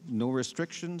 no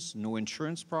restrictions, no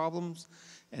insurance problems,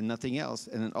 and nothing else.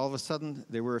 And then all of a sudden,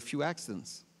 there were a few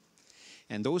accidents.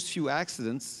 And those few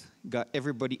accidents got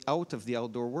everybody out of the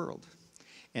outdoor world.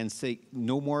 And say,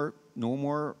 no more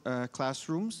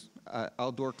classrooms,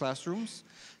 outdoor classrooms.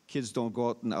 Kids don't go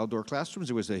out in outdoor classrooms.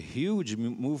 There was a huge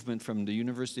movement from the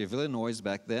University of Illinois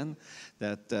back then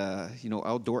that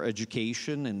outdoor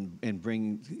education and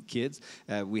bring kids.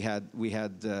 We had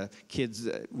kids.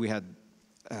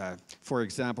 For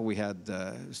example, we had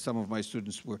some of my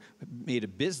students made a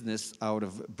business out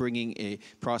of bringing a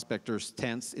prospector's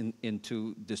tents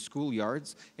into the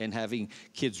schoolyards and having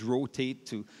kids rotate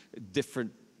to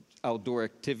different outdoor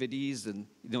activities, and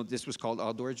this was called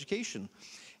outdoor education.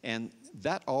 And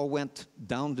that all went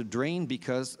down the drain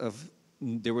because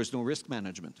there was no risk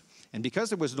management. And because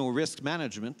there was no risk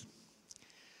management,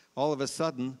 all of a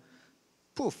sudden,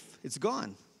 poof, it's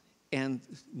gone. And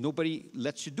nobody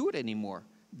lets you do it anymore.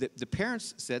 The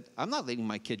parents said, I'm not letting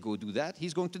my kid go do that.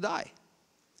 He's going to die.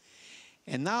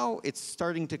 And now it's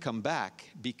starting to come back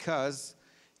because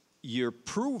you're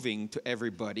proving to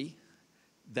everybody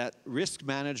that risk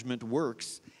management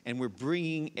works, and we're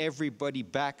bringing everybody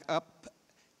back up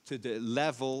to the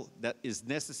level that is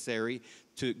necessary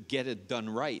to get it done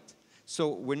right.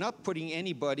 So we're not putting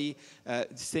anybody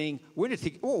saying, we're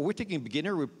taking a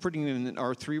beginner, we're putting in an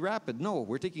R3 rapid. No,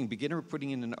 we're taking a beginner, we're putting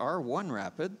in an R1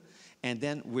 rapid, and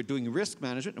then we're doing risk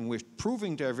management, and we're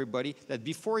proving to everybody that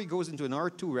before he goes into an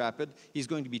R2 rapid, he's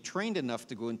going to be trained enough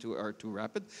to go into R2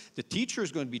 rapid. The teacher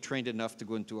is going to be trained enough to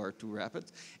go into R2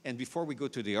 rapids. And before we go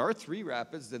to the R3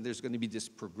 rapids, then there's going to be this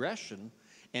progression.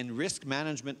 And risk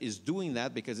management is doing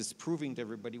that because it's proving to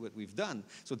everybody what we've done.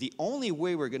 So the only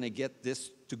way we're going to get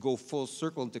this to go full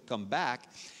circle and to come back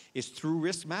is through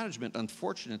risk management,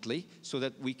 unfortunately, so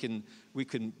that we can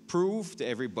prove to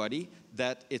everybody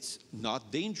that it's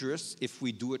not dangerous if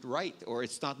we do it right, or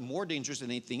it's not more dangerous than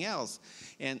anything else.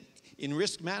 And in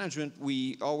risk management,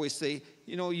 we always say,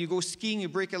 you go skiing, you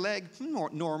break a leg,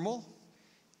 normal.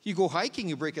 You go hiking,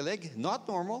 you break a leg, not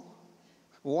normal.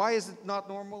 Why is it not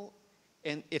normal?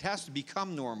 And it has to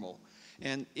become normal.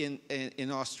 And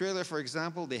in Australia, for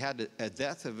example, they had a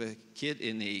death of a kid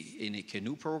in a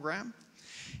canoe program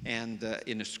and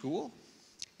in a school.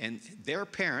 And their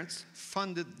parents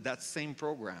funded that same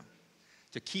program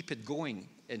to keep it going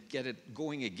and get it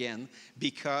going again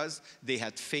because they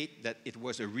had faith that it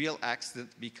was a real accident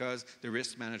because the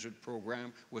risk management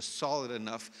program was solid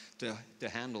enough to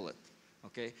handle it.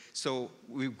 Okay? So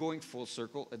we're going full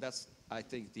circle, and that's, I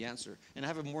think, the answer. And I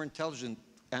have a more intelligent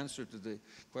answer to the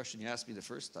question you asked me the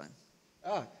first time.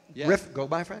 Yeah. Riff, go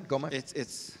my friend, go my friend.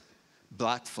 It's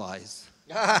black flies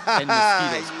and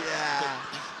mosquitoes. Yeah.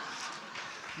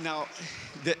 Now,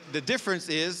 the difference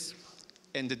is,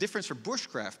 and the difference for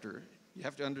bushcrafter, you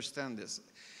have to understand this.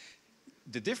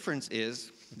 The difference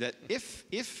is that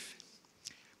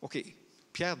okay,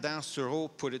 Pierre Dansereau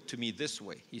put it to me this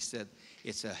way. He said,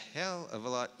 it's a hell of a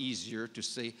lot easier to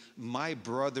say, my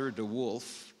brother the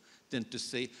wolf, than to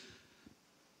say,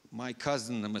 my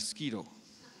cousin the mosquito,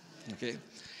 okay?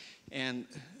 And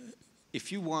if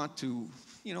you want to,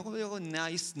 you know, a little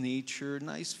nice nature,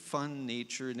 nice fun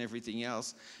nature and everything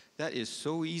else, that is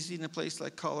so easy in a place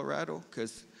like Colorado,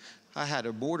 because I had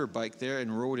a motorbike there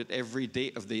and rode it every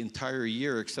day of the entire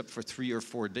year except for 3 or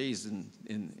 4 days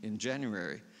in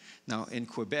January. Now, in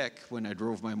Quebec, when I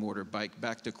drove my motorbike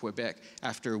back to Quebec,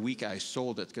 after a week I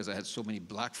sold it because I had so many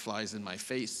black flies in my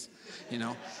face, you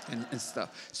know, and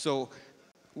stuff. So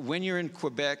when you're in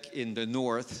Quebec in the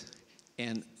north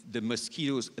and the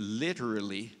mosquitoes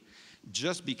literally,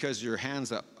 just because your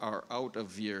hands are out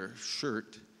of your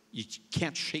shirt, you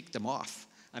can't shake them off.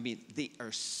 I mean, they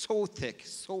are so thick,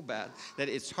 so bad, that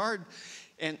it's hard.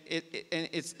 And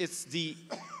it's the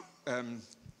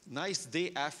nice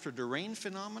day after the rain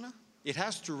phenomena. It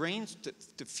has to rain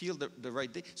to feel the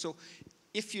right day. So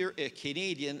if you're a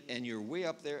Canadian and you're way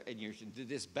up there and you're into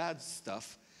this bad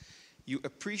stuff, you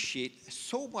appreciate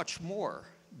so much more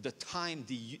the time,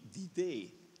 the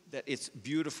day that it's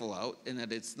beautiful out and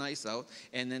that it's nice out.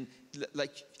 And then,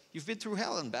 like, you've been through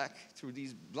hell and back, through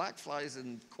these black flies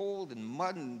and cold and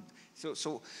mud. And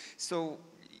so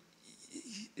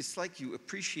it's like you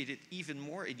appreciate it even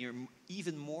more, and you're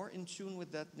even more in tune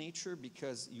with that nature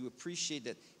because you appreciate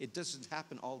that it doesn't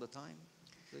happen all the time.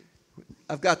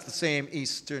 I've got the same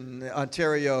Eastern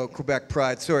Ontario, Quebec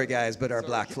pride. Sorry, guys, but our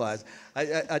black flies.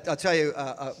 I'll tell you,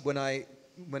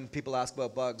 when people ask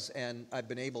about bugs, and I've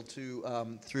been able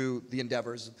to, through the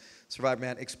endeavors of Survivor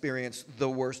Man, experience the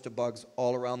worst of bugs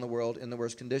all around the world in the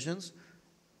worst conditions.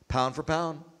 Pound for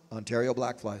pound, Ontario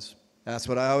black flies. That's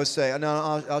what I always say.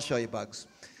 No, I'll show you bugs.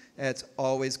 And it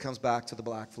always comes back to the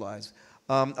black flies.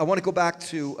 I want to go back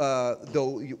to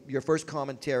your first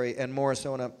commentary, and Morris, I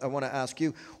want to ask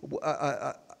you.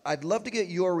 I'd love to get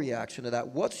your reaction to that.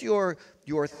 What's your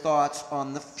thoughts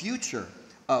on the future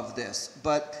of this?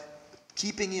 But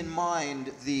keeping in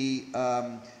mind the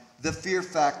fear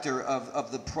factor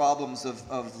of the problems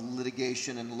of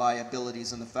litigation and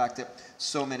liabilities, and the fact that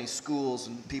so many schools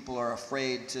and people are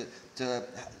afraid to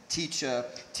teach a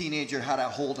teenager how to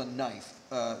hold a knife,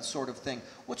 sort of thing.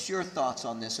 What's your thoughts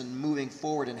on this and moving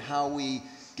forward, and how we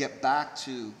get back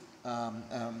to,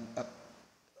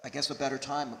 I guess, a better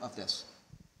time of this?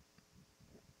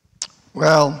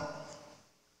 Well,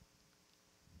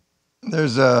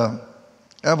 there's a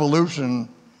evolution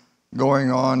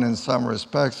going on in some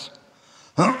respects,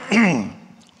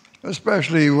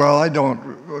 especially, well, I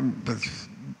don't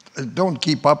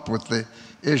keep up with the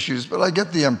issues, but I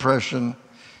get the impression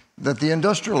that the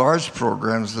industrial arts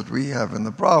programs that we have in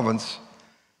the province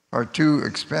are too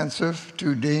expensive,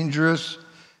 too dangerous,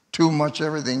 too much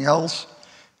everything else,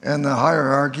 and the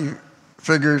hierarchy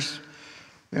figures,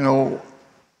 you know,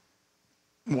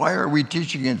 why are we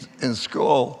teaching in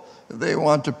school? They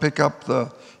want to pick up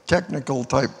the technical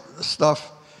type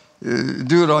stuff,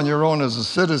 do it on your own as a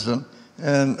citizen,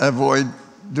 and avoid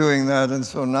doing that. And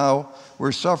so now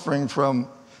we're suffering from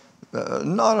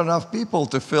not enough people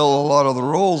to fill a lot of the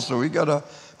roles, so we got to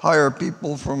hire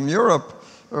people from Europe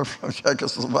or from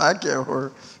Czechoslovakia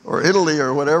or Italy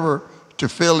or whatever to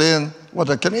fill in what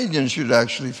a Canadian should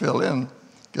actually fill in,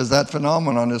 because that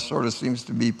phenomenon sort of seems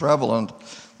to be prevalent,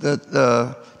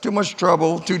 that too much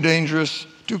trouble, too dangerous,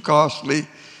 too costly,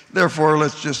 therefore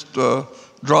let's just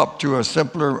drop to a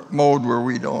simpler mode where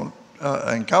we don't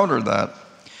encounter that.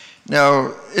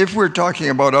 Now, if we're talking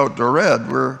about outdoor ed,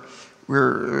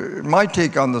 my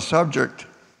take on the subject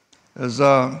is,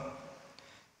 well,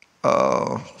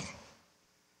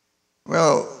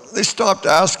 they stopped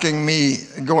asking me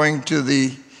going to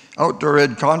the outdoor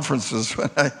ed conferences when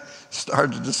I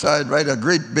started to decide, write a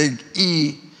great big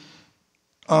E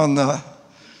on the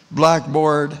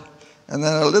blackboard, and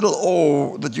then a little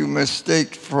O that you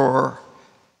mistake for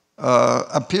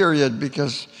a period,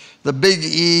 because the big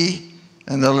E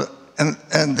and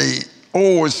the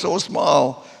O is so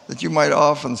small that you might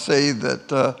often say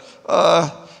that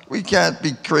we can't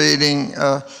be creating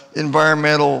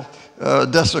environmental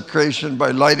desecration by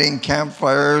lighting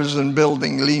campfires and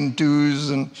building lean-tos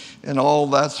and all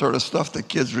that sort of stuff that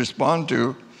kids respond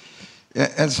to.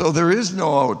 And so there is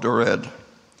no outdoor ed.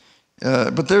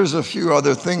 But there's a few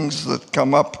other things that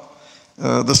come up.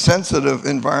 The sensitive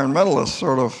environmentalists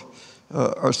sort of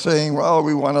are saying, well,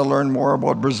 we want to learn more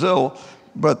about Brazil,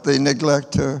 but they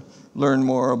neglect to learn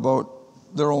more about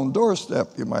their own doorstep,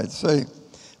 you might say.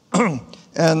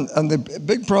 And the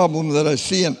big problem that I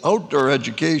see in outdoor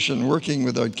education, working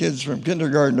with our kids from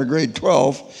kindergarten to grade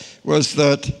 12, was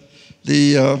that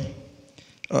the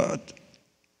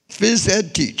phys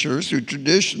ed teachers who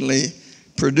traditionally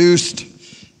produced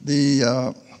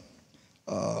the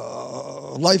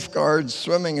lifeguards,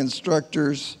 swimming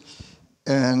instructors,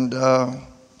 and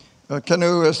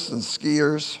canoeists and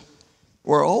skiers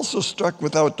were also struck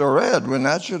with outdoor ed, when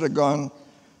that should have gone,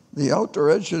 the outdoor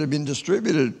ed should have been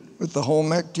distributed with the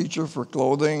home ec teacher for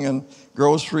clothing and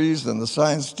groceries, and the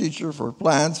science teacher for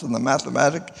plants, and the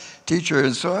mathematics teacher.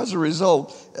 And so as a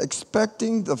result,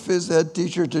 expecting the phys ed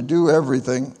teacher to do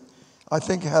everything, I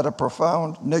think had a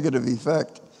profound negative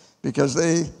effect, because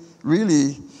they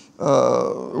really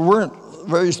weren't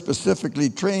very specifically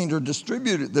trained or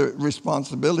distributed their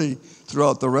responsibility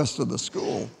throughout the rest of the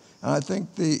school. And I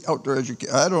think the outdoor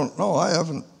education, I don't know, I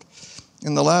haven't,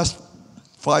 in the last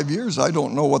 5 years, I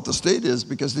don't know what the state is,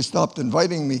 because they stopped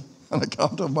inviting me on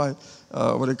account of my,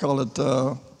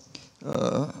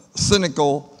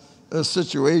 cynical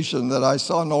situation that I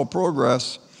saw no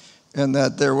progress, and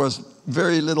that there was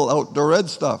very little outdoor ed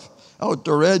stuff.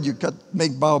 Outdoor ed, you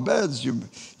make bough beds, you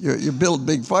build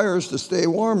big fires to stay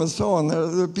warm and so on.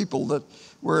 There are people that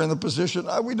were in the position,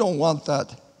 we don't want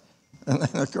that. And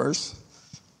then, of course,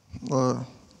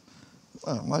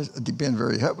 I depend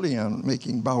very heavily on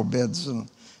making bough beds and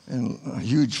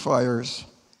huge fires,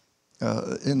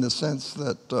 in the sense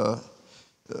that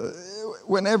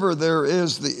whenever there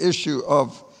is the issue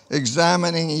of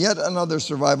examining yet another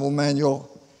survival manual,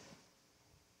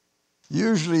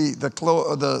 usually the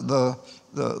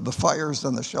fires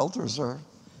and the shelters are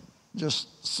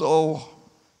just so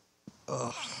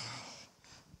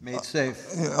made safe.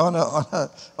 On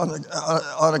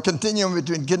a continuum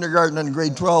between kindergarten and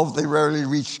grade 12, they rarely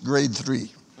reach grade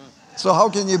 3. So how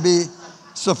can you be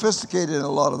sophisticated in a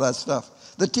lot of that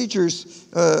stuff? The teachers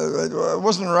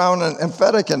wasn't around and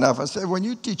emphatic enough. I said, when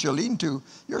you teach a lean-to,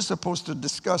 you're supposed to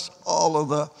discuss all of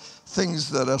the things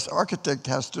that an architect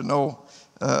has to know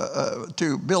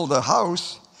to build a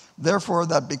house. Therefore,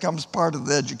 that becomes part of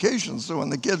the education. So when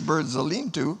the kid builds a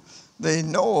lean-to, they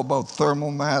know about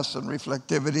thermal mass and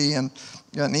reflectivity and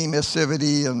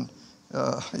emissivity and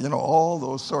all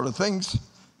those sort of things.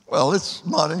 Well, it's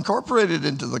not incorporated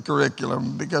into the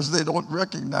curriculum because they don't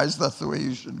recognize that's the way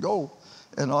you should go,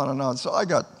 and on and on. So I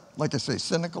got, like I say,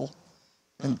 cynical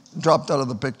and dropped out of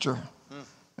the picture.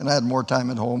 And I had more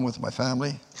time at home with my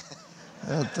family.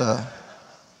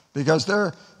 Because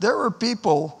there were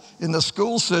people in the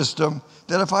school system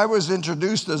that if I was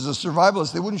introduced as a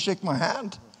survivalist, they wouldn't shake my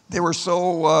hand. They were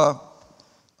so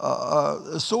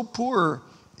poor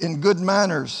in good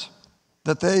manners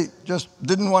that they just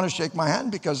didn't want to shake my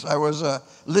hand, because I was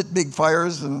lit big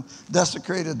fires and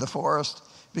desecrated the forest,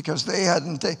 because they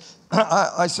hadn't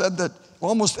I said that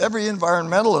almost every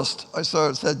environmentalist I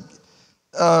saw said,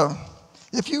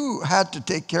 if you had to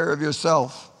take care of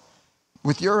yourself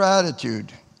with your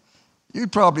attitude,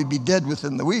 you'd probably be dead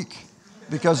within the week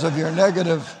because of your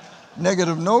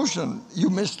negative notion. You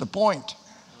missed the point.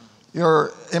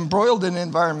 You're embroiled in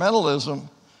environmentalism.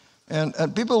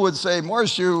 And people would say,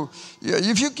 Morris,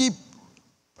 if you keep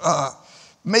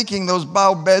making those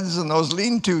bough beds and those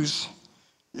lean-tos,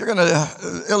 you're going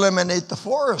to eliminate the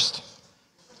forest.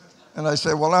 And I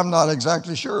say, well, I'm not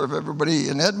exactly sure. If everybody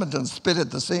in Edmonton spit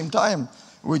at the same time,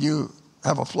 would you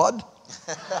have a flood?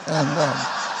 And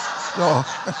so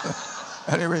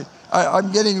anyway,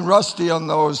 I'm getting rusty on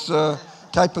those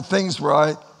type of things where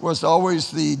I was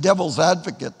always the devil's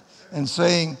advocate and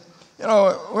saying,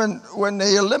 when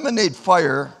they eliminate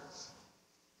fire,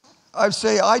 I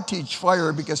say I teach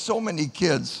fire because so many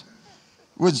kids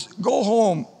would go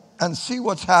home and see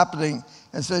what's happening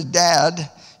and say, Dad,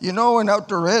 in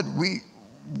outdoor ed,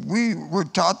 we were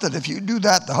taught that if you do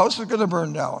that, the house is going to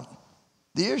burn down.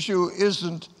 The issue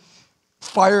isn't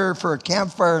fire for a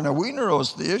campfire and a wiener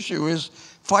roast. The issue is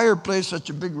fire plays such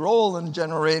a big role in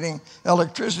generating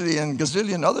electricity and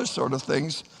gazillion other sort of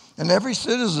things. And every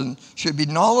citizen should be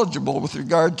knowledgeable with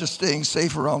regard to staying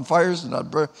safe around fires and not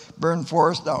burn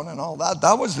forests down and all that.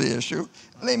 That was the issue.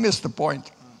 And they missed the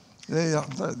point.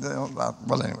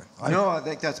 Well, anyway. No, I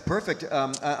think that's perfect.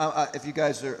 If you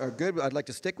guys are good, I'd like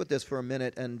to stick with this for a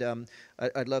minute, and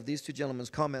I'd love these two gentlemen's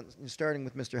comments, starting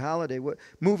with Mr. Holliday.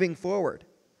 Moving forward.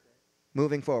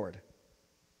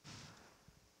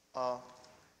 I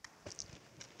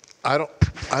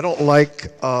don't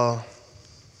like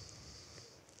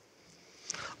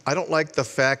the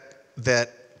fact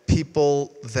that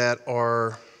people that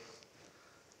are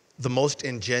the most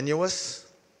ingenuous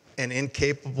and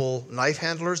incapable knife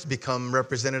handlers become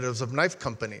representatives of knife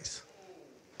companies.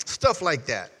 Stuff like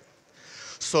that.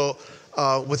 So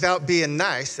without being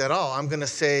nice at all, I'm going to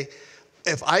say,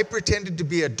 if I pretended to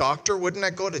be a doctor, wouldn't I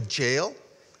go to jail?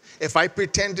 If I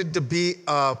pretended to be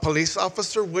a police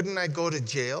officer, wouldn't I go to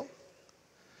jail?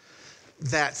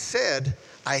 That said,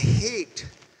 I hate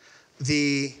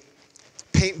the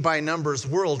paint by numbers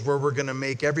world where we're going to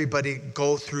make everybody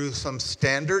go through some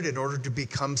standard in order to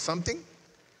become something.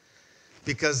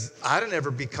 Because I'd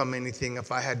never become anything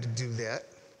if I had to do that.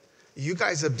 You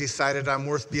guys have decided I'm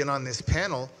worth being on this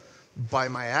panel by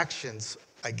my actions,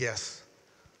 I guess.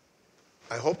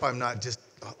 I hope I'm not just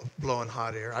blowing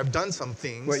hot air. I've done some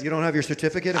things. Wait, you don't have your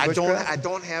certificate in Bushcraft? I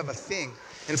don't have a thing.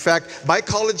 In fact, my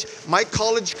college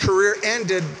career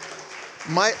ended,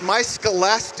 my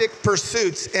scholastic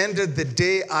pursuits ended the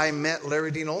day I met Larry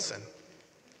Dean Olson.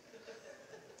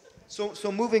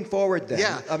 So moving forward then.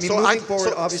 Yeah. I mean, moving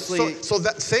forward, obviously.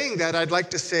 Saying that, I'd like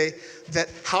to say that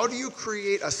how do you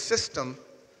create a system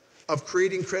of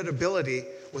creating credibility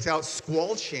without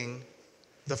squelching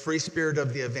the free spirit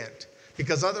of the event?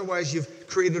 Because otherwise you've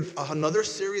created another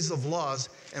series of laws,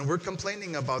 and we're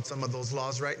complaining about some of those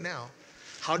laws right now.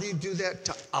 How do you do that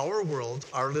to our world,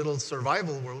 our little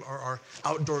survival world, or our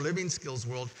outdoor living skills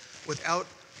world, without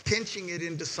pinching it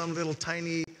into some little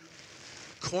tiny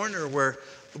corner where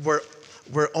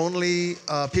only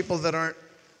people that aren't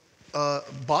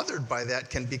bothered by that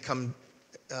can become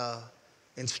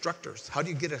instructors? How do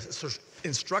you get an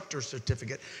instructor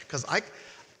certificate? Because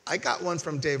I got one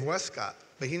from Dave Wescott,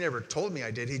 but he never told me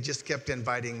I did. He just kept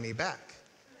inviting me back.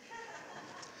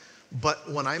 But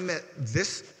when I met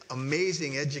this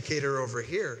amazing educator over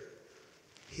here,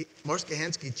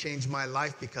 Kochanski changed my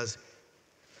life because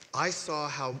I saw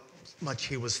how much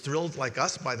he was thrilled, like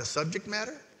us, by the subject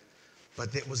matter.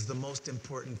 But it was the most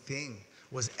important thing,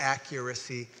 was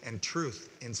accuracy and truth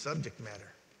in subject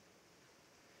matter.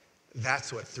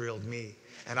 That's what thrilled me.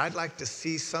 And I'd like to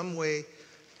see some way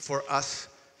for us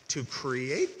to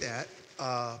create that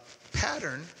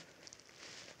pattern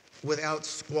without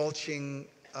squelching,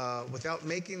 without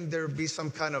making there be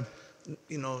some kind of,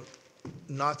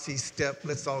 Nazi step,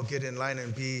 let's all get in line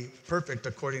and be perfect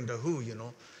according to who,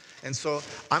 And so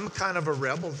I'm kind of a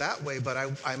rebel that way, but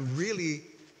I'm really,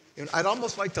 I'd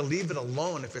almost like to leave it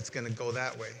alone if it's going to go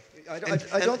that way. I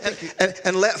don't think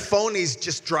and let phonies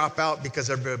just drop out because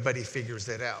everybody figures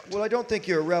it out. Well, I don't think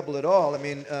you're a rebel at all. I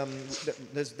mean,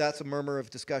 that's a murmur of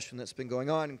discussion that's been going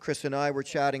on, and Chris and I were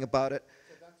chatting about it.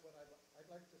 So that's what I'd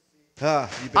like to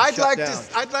see. You've been shut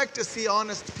down. I'd like to see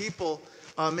honest people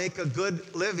make a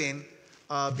good living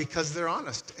because they're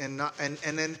honest, and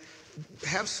then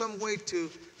have some way to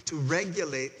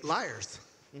regulate liars.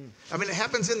 I mean, it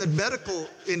happens in the medical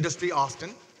industry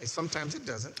often. Sometimes it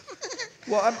doesn't.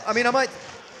 Well, I might.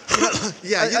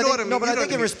 Yeah, you know what I mean. No, but I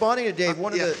think in responding to Dave,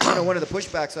 one of the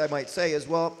pushbacks I might say is,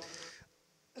 well,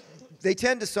 they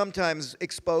tend to sometimes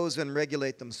expose and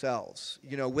regulate themselves,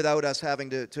 without us having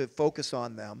to focus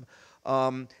on them.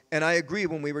 And I agree.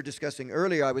 When we were discussing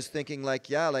earlier, I was thinking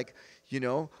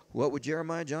what would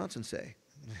Jeremiah Johnson say?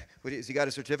 Has he got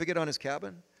a certificate on his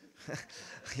cabin?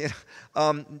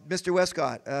 Mr.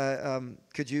 Wescott,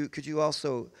 could you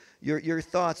also your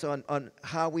thoughts on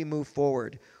how we move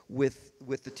forward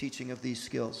with the teaching of these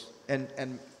skills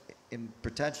and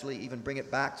potentially even bring it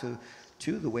back to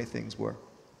the way things were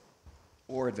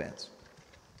or advance?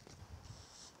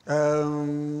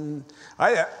 I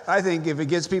think if it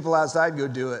gets people outside, go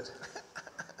do it.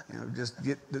 Just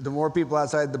get the more people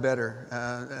outside, the better.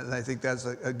 And I think that's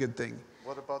a good thing.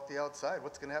 What about the outside?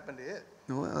 What's going to happen to it?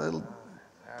 Well, it'll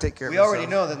take care of We itself. already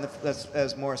know that,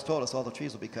 as Morris told us, all the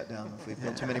trees will be cut down if we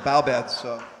build too many bough beds.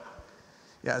 So.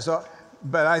 Yeah.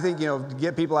 But I think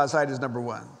get people outside is number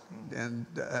one, and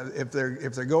if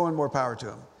they're going, more power to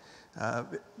them.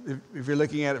 If you're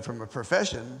looking at it from a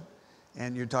profession,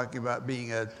 and you're talking about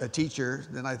being a teacher,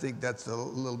 then I think that's a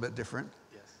little bit different.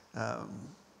 Yes.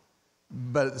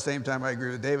 But at the same time, I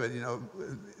agree with David.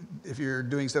 If you're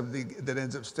doing something that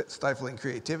ends up stifling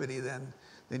creativity, then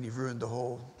you've ruined the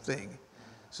whole thing.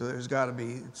 So there's got to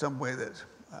be some way that,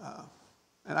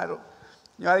 and I don't,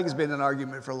 I think it's been an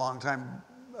argument for a long time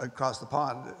across the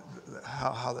pond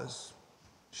how this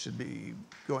should be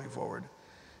going forward.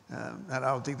 And I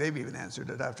don't think they've even answered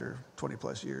it after 20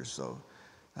 plus years. So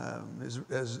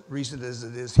as recent as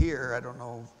it is here, I don't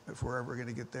know if we're ever going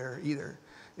to get there either.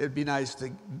 It'd be nice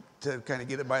to kind of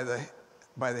get it by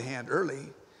the hand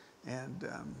early and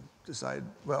decide,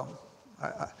 well,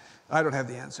 I don't have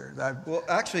the answer. Well,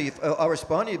 actually, I'll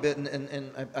respond to you a bit,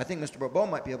 and I think Mr. Bourbeau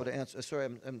might be able to answer. Sorry,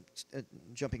 I'm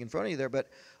jumping in front of you there, but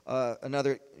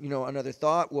another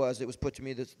thought was, it was put to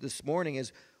me this morning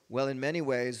is, well, in many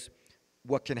ways,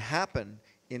 what can happen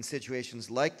in situations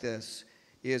like this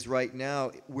is right now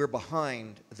we're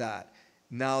behind that.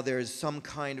 Now there's some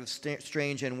kind of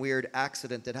strange and weird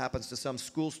accident that happens to some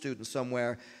school student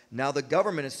somewhere. Now the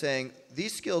government is saying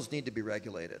these skills need to be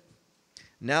regulated.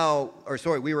 Now, or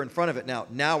sorry, we were in front of it now.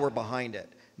 Now we're behind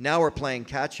it. Now we're playing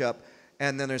catch up.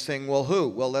 And then they're saying, well, who?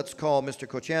 Well, let's call Mr.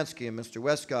 Kochanski and Mr.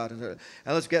 Wescott, and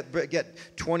let's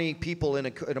get 20 people in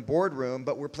a boardroom,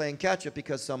 but we're playing catch up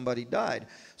because somebody died.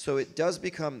 So it does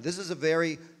become, this is a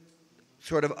very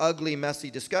sort of ugly,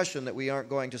 messy discussion that we aren't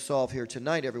going to solve here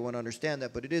tonight. Everyone understand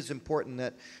that, but it is important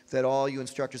that all you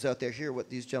instructors out there hear what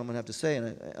these gentlemen have to say.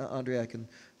 And Andre, I can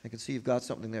see you've got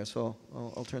something there, so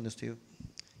I'll turn this to you.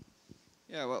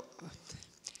 Yeah, well,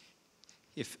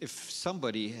 if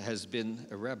somebody has been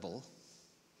a rebel,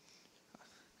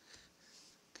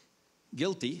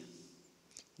 guilty,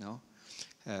 no,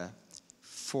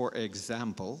 for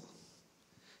example,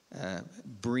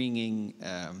 bringing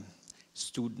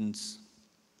students,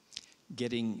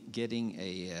 getting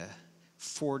a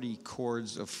 40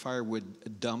 cords of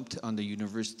firewood dumped on the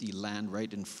university land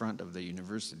right in front of the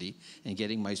university, and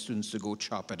getting my students to go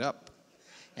chop it up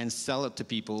and sell it to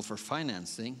people for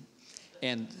financing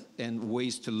and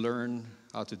ways to learn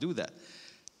how to do that.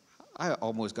 I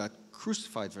almost got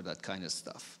crucified for that kind of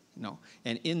stuff.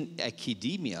 And in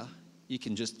academia, you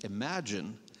can just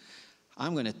imagine,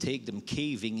 I'm going to take them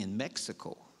caving in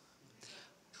Mexico.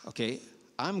 Okay,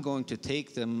 I'm going to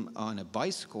take them on a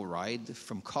bicycle ride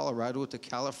from Colorado to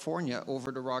California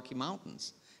over the Rocky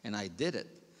Mountains. And I did it.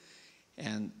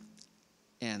 And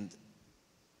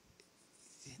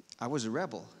I was a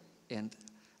rebel. And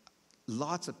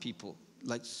lots of people,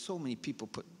 like so many people,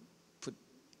 put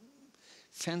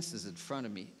fences in front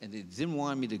of me, and they didn't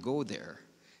want me to go there.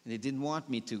 And they didn't want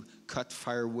me to cut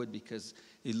firewood because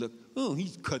they looked, oh,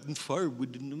 he's cutting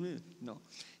firewood in the minute. No.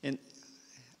 And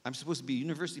I'm supposed to be a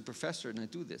university professor, and I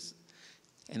do this.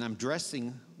 And I'm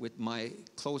dressing with my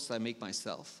clothes I make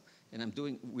myself. And I'm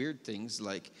doing weird things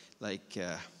like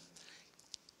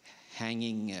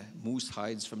hanging moose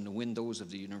hides from the windows of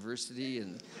the university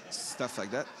and stuff like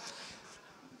that.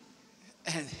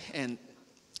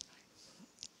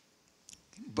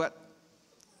 But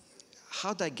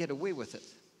how did I get away with it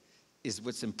is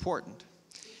what's important.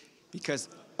 Because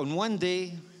on one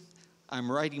day,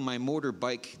 I'm riding my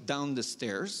motorbike down the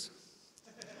stairs.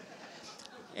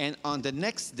 And on the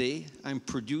next day, I'm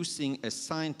producing a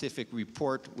scientific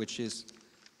report which is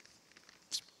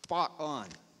spot on.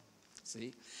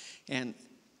 See? And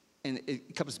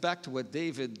it comes back to what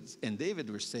David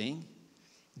were saying.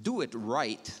 Do it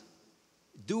right.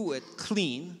 Do it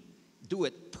clean. Do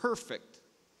it perfect.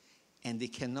 And they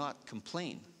cannot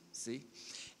complain. See?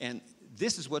 And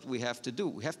this is what we have to do.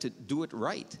 We have to do it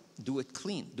right, do it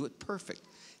clean, do it perfect,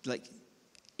 like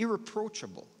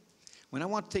irreproachable. When I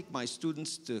want to take my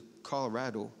students to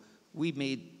Colorado,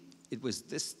 it was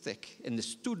this thick, and the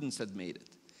students had made it.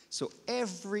 So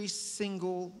every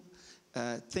single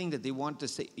thing that they want to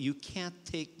say, you can't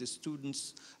take the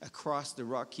students across the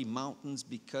Rocky Mountains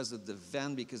because of the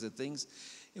van, because of things.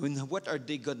 And what are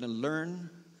they going to learn?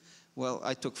 Well,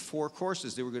 I took 4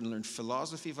 courses. They were going to learn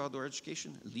philosophy of outdoor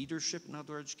education, leadership in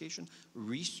outdoor education,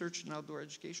 research in outdoor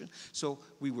education. So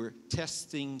we were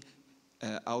testing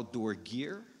outdoor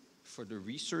gear for the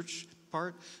research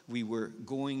part. We were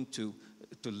going to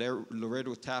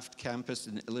Loretto Taft campus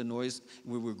in Illinois.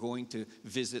 We were going to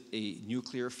visit a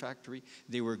nuclear factory.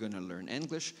 They were going to learn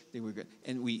English.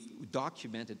 And we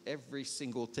documented every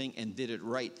single thing and did it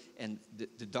right. And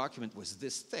the document was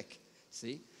this thick,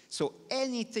 see? So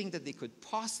anything that they could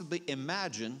possibly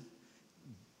imagine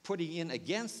putting in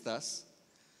against us,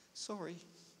 sorry,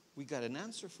 we got an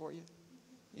answer for you.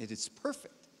 It is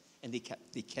perfect. And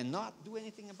they cannot do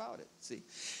anything about it, see.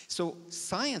 So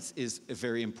science is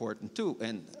very important too.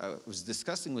 And I was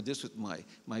discussing with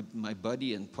my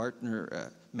buddy and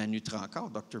partner, Manu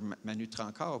Trancard, Dr. Manu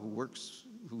Trancard,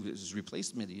 who has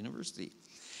replaced me at the university.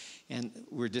 And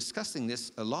we're discussing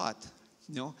this a lot.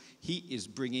 He is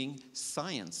bringing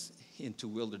science into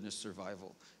wilderness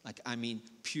survival. Like, I mean,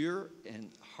 pure and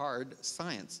hard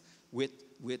science with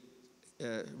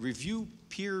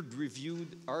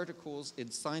peer-reviewed articles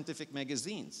in scientific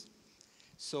magazines.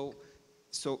 So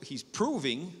he's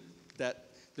proving that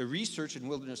the research in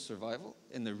wilderness survival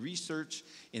and the research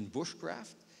in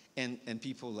bushcraft and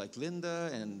people like Linda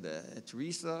and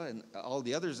Teresa and all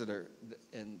the others that are,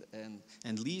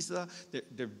 and Lisa,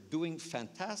 they're doing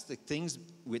fantastic things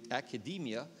with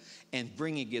academia and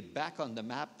bringing it back on the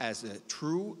map as a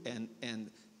true and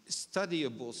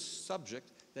studyable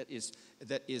subject that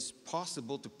is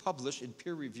possible to publish in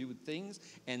peer-reviewed things.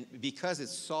 And because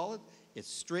it's solid, it's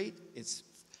straight,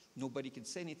 nobody can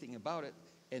say anything about it,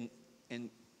 and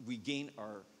we gain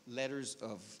our letters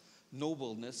of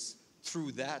nobleness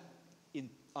through that,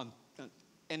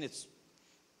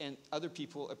 and other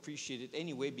people appreciate it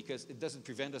anyway because it doesn't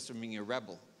prevent us from being a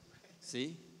rebel.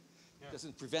 See? Yeah. It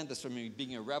doesn't prevent us from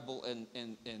being a rebel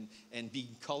and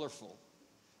being colorful.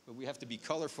 But we have to be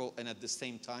colorful and at the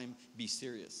same time be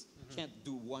serious. Mm-hmm. Can't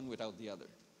do one without the other.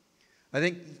 I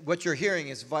think what you're hearing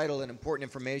is vital and important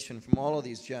information from all of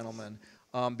these gentlemen,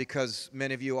 because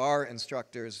many of you are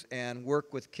instructors and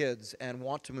work with kids and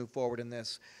want to move forward in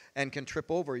this and can trip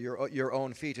over your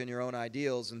own feet and your own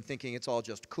ideals and thinking it's all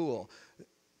just cool.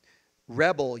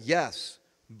 Rebel, yes,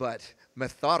 but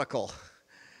methodical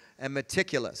and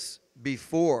meticulous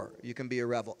before you can be a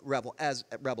rebel. As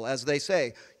they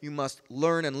say, you must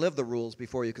learn and live the rules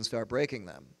before you can start breaking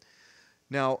them.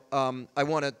 Now, I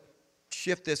want to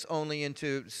shift this only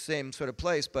into same sort of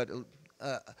place, but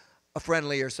a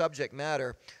friendlier subject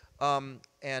matter. I'll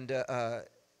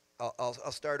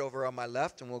start over on my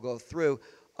left and we'll go through.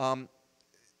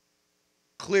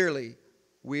 Clearly,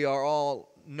 we are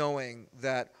all knowing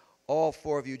that all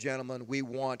four of you gentlemen, we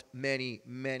want many,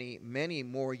 many, many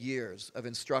more years of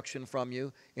instruction from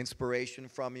you, inspiration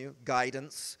from you,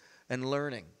 guidance, and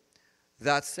learning.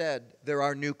 That said, there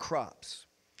are new crops.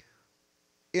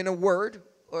 In a word,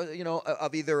 or,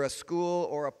 of either a school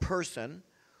or a person,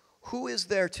 who is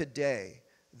there today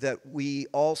that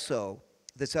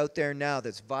that's out there now,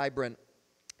 that's vibrant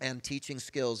and teaching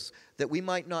skills that we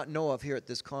might not know of here at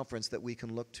this conference that we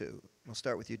can look to? I'll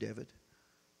start with you, David.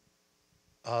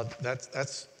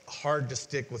 That's hard to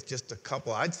stick with just a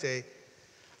couple. I'd say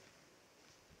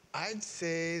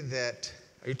that,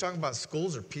 are you talking about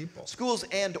schools or people? Schools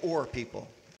and or people.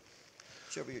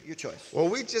 Whichever your choice. Well,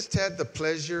 we just had the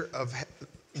pleasure of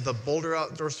the Boulder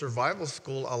Outdoor Survival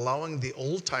School allowing the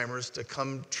old-timers to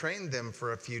come train them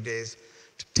for a few days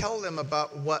to tell them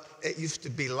about what it used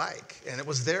to be like. And it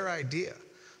was their idea.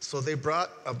 So they brought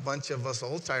a bunch of us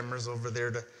old-timers over there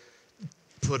to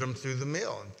put them through the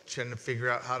mill and trying to figure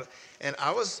out how to. And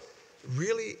I was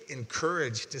really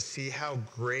encouraged to see how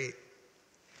great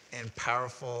and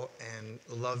powerful and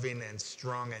loving and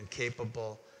strong and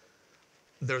capable.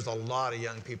 There's a lot of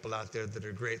young people out there that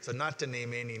are great. So not to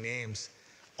name any names,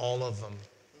 all of them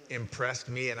impressed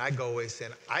me. And I go away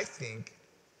saying, I think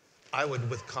I would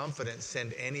with confidence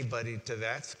send anybody to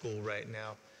that school right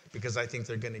now because I think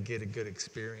they're going to get a good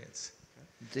experience.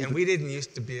 David, and we didn't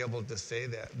used to be able to say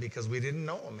that because we didn't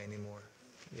know them anymore.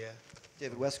 Yeah.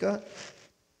 David Wescott?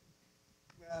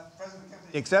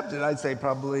 Accepted, I'd say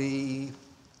probably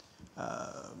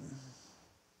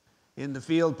in the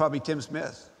field, probably Tim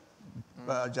Smith,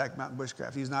 Jack Mountain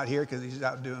Bushcraft. He's not here because he's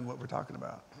out doing what we're talking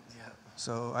about. Yeah.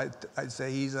 So I'd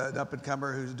say he's an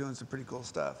up-and-comer who's doing some pretty cool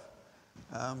stuff.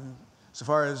 So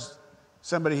far as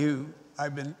somebody who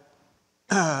I've been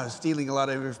stealing a lot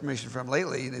of information from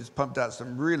lately, and he's pumped out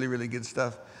some really, really good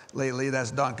stuff lately. That's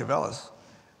Don Cavellis.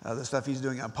 The stuff he's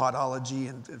doing on podology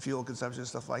and fuel consumption,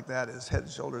 stuff like that, is head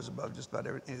and shoulders above just about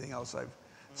anything else I've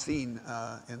seen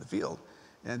in the field.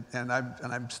 And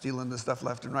I'm stealing this stuff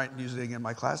left and right and using it in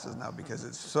my classes now because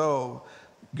it's so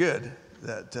good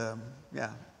that,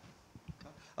 yeah.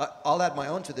 I'll add my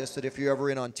own to this, that if you're ever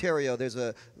in Ontario, there's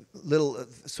a little,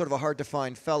 sort of a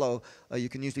hard-to-find fellow. You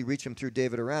can usually reach him through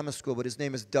David Arama's school, but his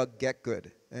name is Doug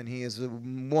Getgood, and he is a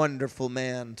wonderful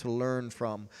man to learn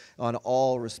from on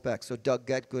all respects. So Doug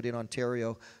Getgood in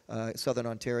Ontario, Southern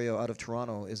Ontario, out of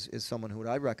Toronto, is someone who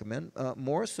I recommend.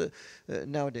 Morris,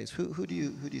 nowadays, who do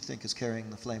you think is carrying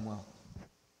the flame well?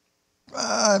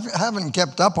 I haven't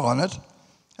kept up on it.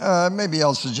 Maybe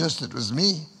I'll suggest it was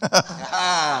me.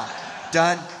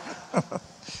 Done.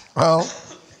 Well,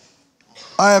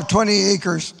 I have 20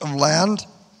 acres of land,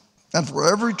 and for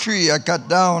every tree I cut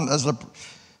down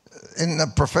in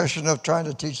the profession of trying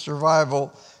to teach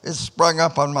survival, it sprung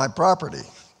up on my property.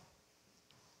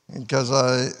 Because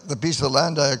the piece of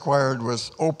land I acquired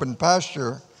was open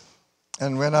pasture,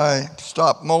 and when I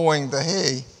stopped mowing the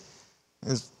hay,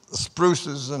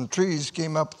 spruces and trees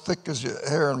came up thick as your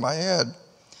hair in my head.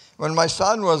 When my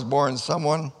son was born,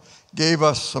 someone gave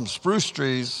us some spruce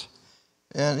trees,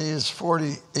 and he is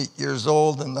 48 years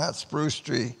old, and that spruce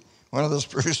tree, one of the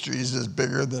spruce trees is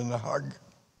bigger than a hug.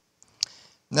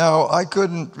 Now, I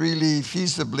couldn't really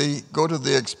feasibly go to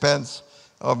the expense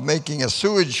of making a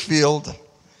sewage field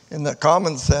in the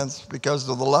common sense because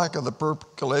of the lack of the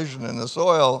percolation in the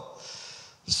soil.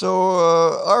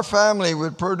 So our family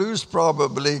would produce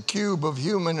probably a cube of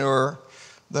human manure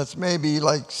that's maybe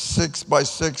like 6 by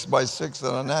 6 by 6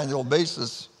 on an annual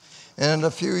basis. And in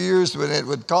a few years when it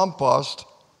would compost,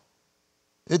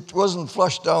 it wasn't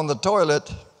flushed down the toilet.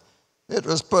 It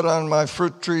was put on my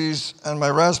fruit trees and my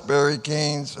raspberry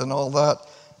canes and all that.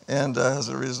 And as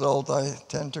a result, I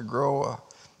tend to grow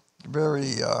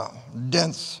very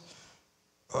dense,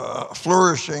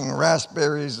 flourishing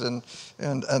raspberries and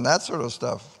that sort of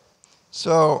stuff.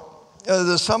 So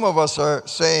some of us are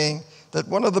saying that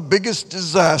one of the biggest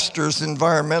disasters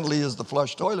environmentally is the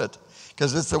flush toilet,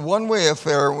 because it's a one-way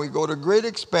affair, and we go to great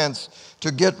expense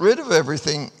to get rid of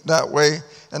everything that way,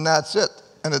 and that's it.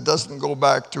 And it doesn't go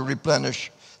back to replenish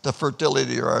the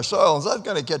fertility of our soils. That's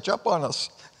going to catch up on us.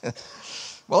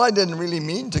 Well, I didn't really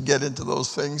mean to get into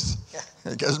those things,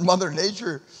 because Mother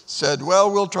Nature said,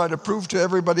 well, we'll try to prove to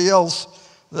everybody else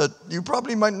that you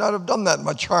probably might not have done that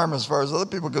much harm as far as other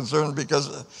people are concerned, because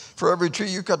for every tree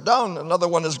you cut down, another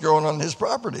one is growing on his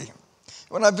property.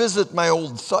 When I visit my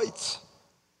old sites,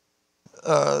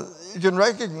 you can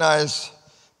recognize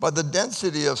by the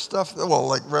density of stuff, well,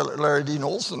 like Larry Dean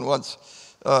Olson once,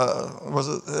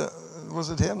 was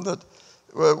it him that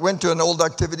went to an old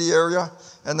activity area,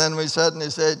 and then we said, and he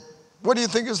said, what do you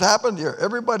think has happened here?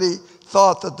 Everybody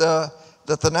thought that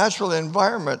the natural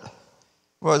environment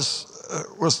was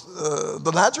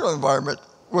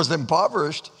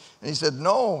impoverished, and he said,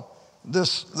 no,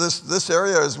 this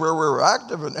area is where we're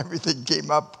active, and everything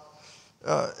came up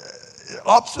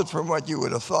opposite from what you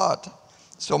would have thought.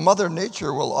 So Mother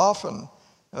Nature will often,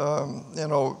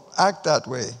 act that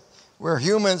way. Where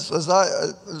humans,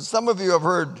 some of you have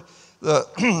heard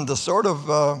the sort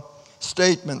of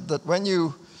statement that when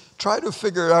you try to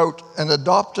figure out and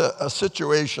adopt a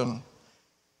situation,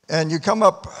 and you come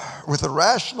up with a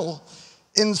rational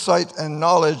insight and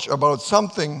knowledge about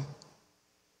something,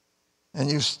 and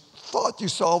you thought you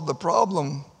solved the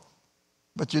problem,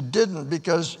 but you didn't,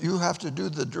 because you have to do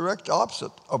the direct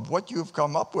opposite of what you've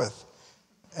come up with.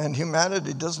 And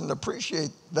humanity doesn't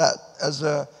appreciate that as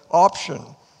an option.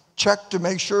 Check to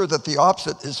make sure that the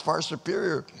opposite is far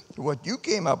superior to what you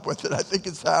came up with. And I think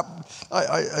it's happened.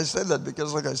 I say that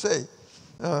because, like I say,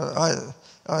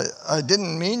 I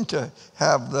didn't mean to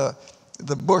have the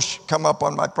bush come up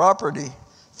on my property,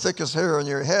 thick as hair on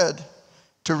your head,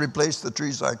 to replace the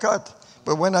trees I cut.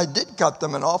 But when I did cut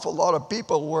them, an awful lot of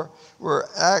people were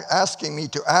asking me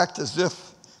to act as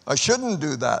if I shouldn't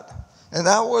do that. And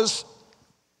that was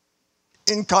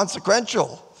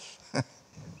inconsequential.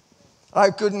 I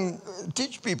couldn't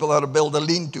teach people how to build a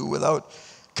lean-to without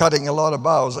cutting a lot of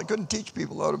boughs. I couldn't teach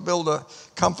people how to build a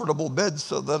comfortable bed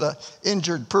so that an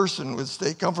injured person would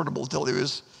stay comfortable till he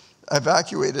was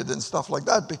evacuated and stuff like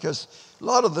that, because a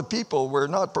lot of the people were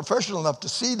not professional enough to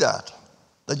see that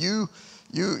you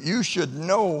should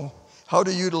know how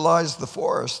to utilize the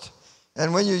forest.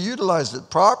 And when you utilize it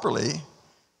properly,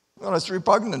 well, it's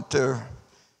repugnant to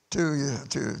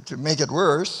make it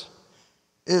worse.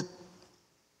 It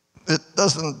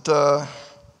doesn't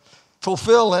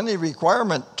fulfill any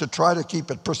requirement to try to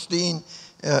keep it pristine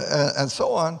and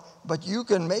so on, but you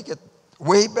can make it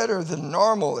way better than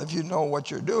normal if you know what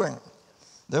you're doing.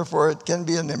 Therefore, it can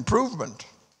be an improvement.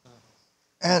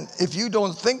 And if you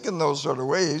don't think in those sort of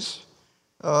ways,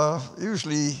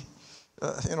 usually,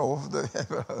 it's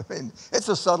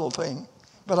a subtle thing.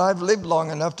 But I've lived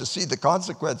long enough to see the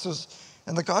consequences,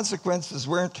 and the consequences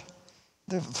weren't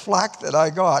the flack that I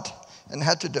got and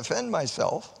had to defend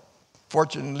myself.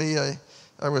 Fortunately,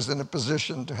 I was in a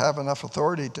position to have enough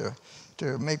authority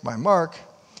to make my mark.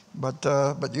 But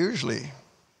usually,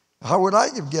 how would I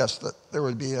have guessed that there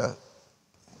would be a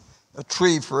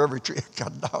tree for every tree I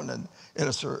cut down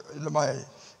in my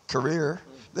career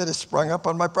that has sprung up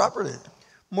on my property?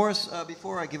 Morris,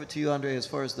 before I give it to you, Andre, as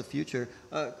far as the future,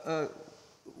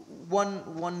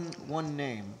 one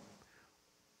name,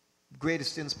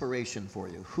 greatest inspiration for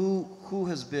you. Who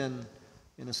has been,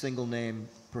 in a single name,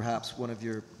 perhaps one of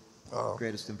your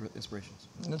greatest inspirations?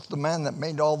 And it's the man that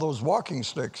made all those walking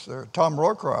sticks, Tom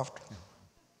Roycroft.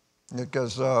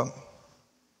 Because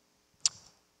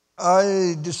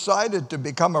I decided to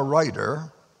become a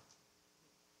writer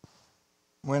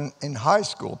when in high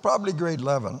school, probably grade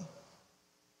 11.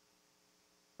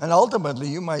 And ultimately,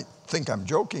 you might think I'm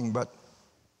joking, but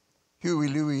Huey,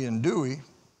 Louie, and Dewey,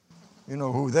 you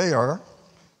know who they are,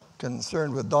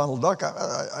 concerned with Donald Duck.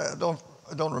 I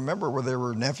don't remember whether they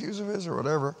were nephews of his or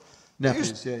whatever.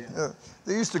 Nephews,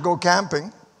 They used to go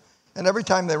camping, and every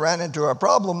time they ran into a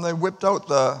problem, they whipped out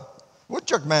the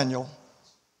woodchuck manual.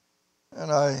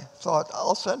 And I thought,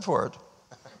 I'll send for it.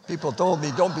 People told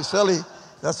me, don't be silly,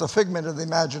 that's a figment of the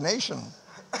imagination.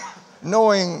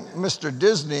 Knowing Mr.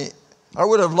 Disney, I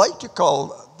would have liked to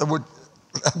call a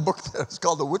book that's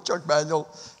called The Woodchuck Manual,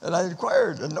 and I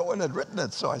inquired, and no one had written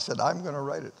it, so I said, I'm going to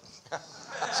write it.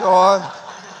 So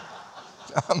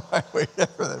on my way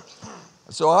there.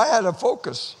 So I had a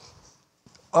focus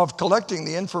of collecting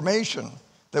the information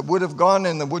that would have gone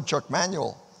in the Woodchuck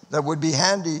Manual that would be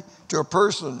handy to a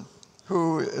person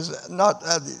who is not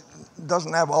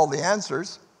doesn't have all the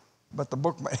answers, but the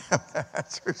book might have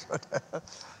answers.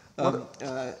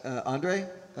 Andre,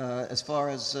 as far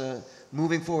as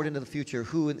moving forward into the future,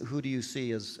 who do you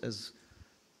see as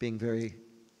being very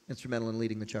instrumental in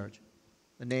leading the charge?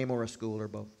 A name or a school or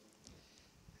both?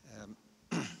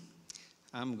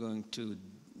 I'm going to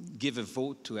give a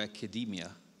vote to academia,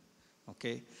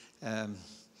 okay?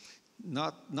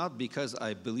 Not because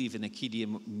I believe in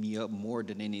academia more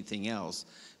than anything else,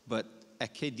 but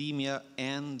academia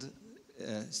and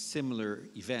similar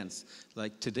events.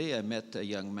 Like today I met a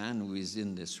young man who is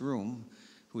in this room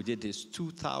who did his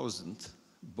 2000th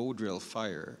bow drill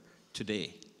fire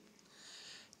today.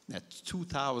 That's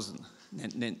 2,000.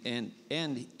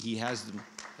 And he has them.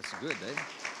 That's good,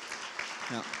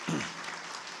 eh?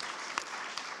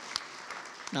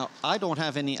 Now, I don't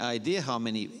have any idea how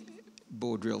many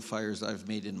bow drill fires I've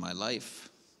made in my life.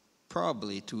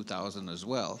 Probably 2,000 as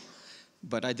well.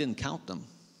 But I didn't count them.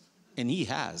 And he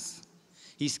has.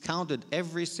 He's counted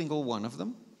every single one of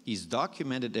them. He's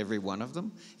documented every one of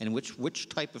them and which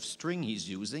type of string he's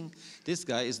using. This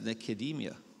guy is in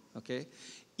academia, okay?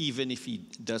 Even if he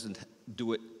doesn't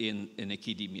do it in an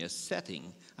academia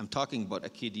setting. I'm talking about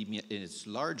academia in its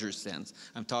larger sense.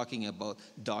 I'm talking about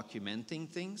documenting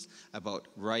things, about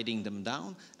writing them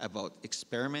down, about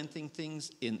experimenting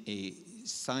things in a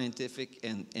scientific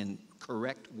and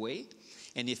correct way.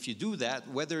 And if you do that,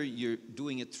 whether you're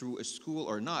doing it through a school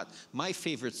or not, my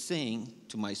favorite saying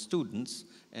to my students,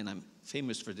 and I'm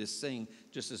famous for this saying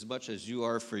just as much as you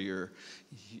are for your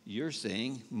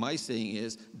saying, my saying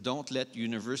is, don't let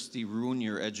university ruin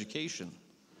your education.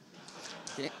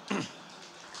 Okay?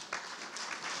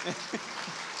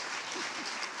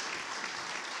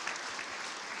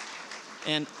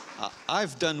 And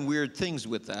I've done weird things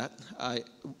with that.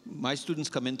 My students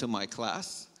come into my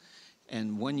class,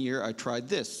 and one year I tried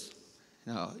this.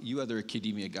 Now, you other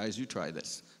academia guys, you try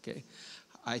this, okay?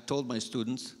 I told my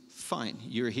students, fine,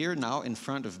 you're here now in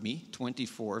front of me,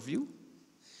 24 of you.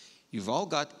 You've all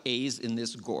got A's in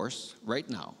this course right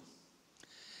now.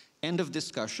 End of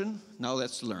discussion, now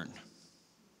let's learn.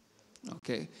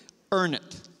 Okay, earn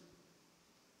it,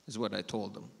 is what I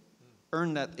told them.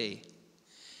 Earn that A.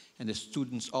 And the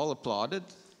students all applauded,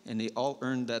 and they all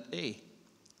earned that A.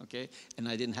 Okay, and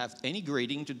I didn't have any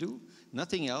grading to do,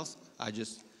 nothing else. I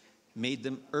just made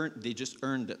them earn, they just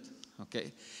earned it,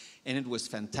 okay? And it was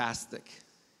fantastic.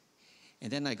 And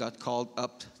then I got called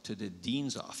up to the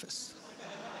dean's office.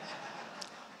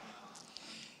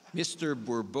 Mr.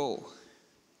 Bourbeau,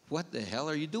 what the hell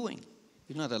are you doing?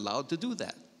 You're not allowed to do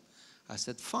that. I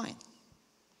said, fine.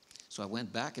 So I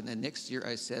went back, and then next year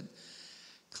I said,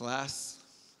 class,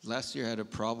 last year I had a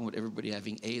problem with everybody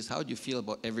having A's. How do you feel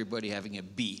about everybody having a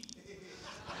B?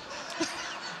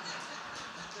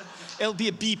 It'll be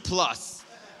a B plus.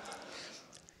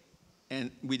 And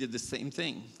we did the same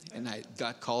thing. And I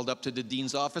got called up to the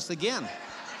dean's office again.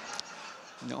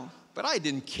 But I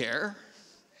didn't care.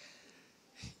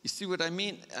 You see what I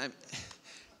mean?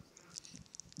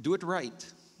 Do it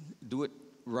right. Do it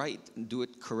right and do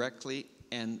it correctly,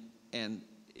 and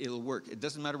it'll work. It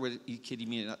doesn't matter whether you're kidding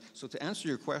me or not. So to answer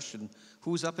your question,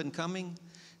 who's up and coming?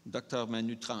 Dr.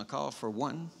 Manu Trancard, for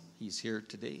one. He's here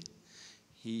today.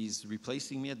 He's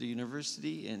replacing me at the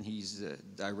university, and he's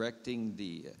directing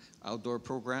the outdoor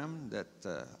program that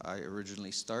I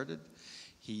originally started.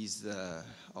 He's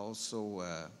also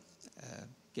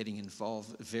getting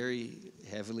involved very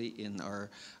heavily in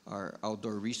our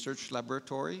outdoor research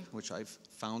laboratory, which I've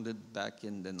founded back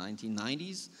in the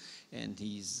 1990s. And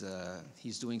he's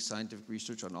doing scientific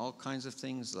research on all kinds of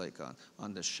things, like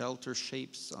on the shelter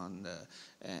shapes, and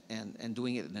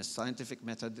doing it in a scientific,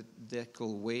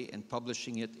 methodical way, and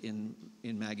publishing it in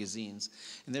magazines.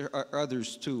 And there are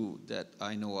others too that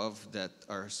I know of that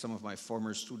are some of my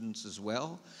former students as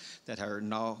well, that are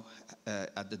now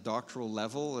at the doctoral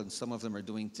level, and some of them are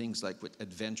doing doing things like with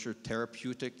adventure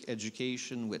therapeutic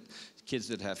education with kids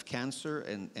that have cancer,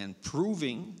 and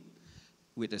proving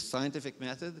with a scientific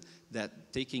method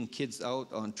that taking kids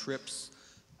out on trips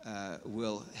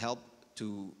will help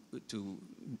to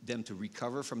them to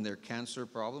recover from their cancer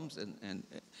problems,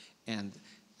 and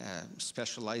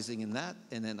specializing in that.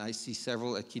 And then I see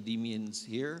several academians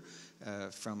here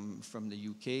from the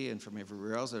UK and from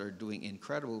everywhere else that are doing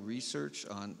incredible research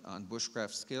on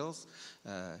bushcraft skills.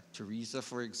 Teresa,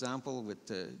 for example,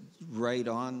 with right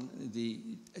on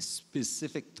the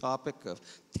specific topic of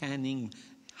tanning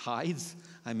hides.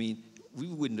 I mean, we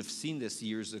wouldn't have seen this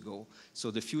years ago. So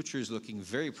the future is looking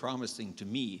very promising to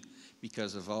me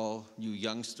because of all you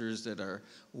youngsters that are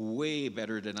way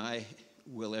better than I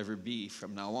will ever be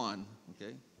from now on.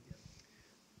 Okay.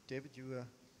 David, you.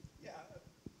 Yeah,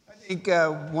 I think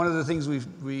one of the things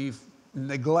we've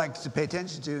neglected to pay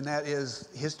attention to, and that is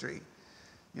history.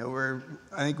 You know,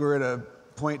 I think we're at a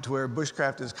point to where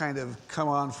bushcraft has kind of come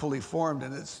on fully formed,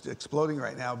 and it's exploding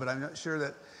right now. But I'm not sure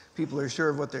that people are sure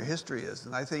of what their history is.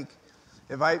 And I think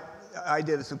if I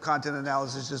did some content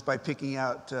analysis just by picking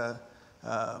out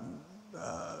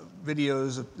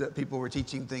videos that people were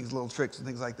teaching things, little tricks and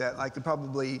things like that. And I could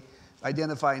probably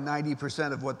identify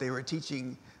 90% of what they were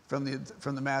teaching from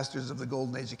the masters of the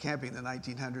golden age of camping, the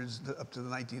 1900s up to the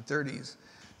 1930s.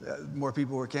 More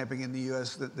people were camping in the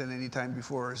U.S. than any time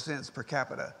before or since per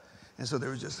capita. And so there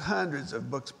was just hundreds of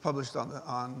books published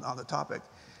on the topic.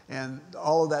 And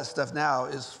all of that stuff now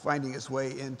is finding its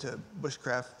way into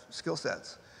bushcraft skill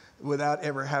sets without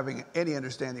ever having any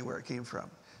understanding where it came from.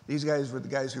 These guys were the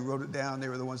guys who wrote it down. They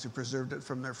were the ones who preserved it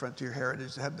from their frontier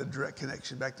heritage, had the direct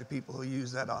connection back to people who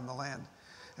use that on the land.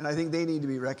 And I think they need to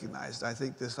be recognized. I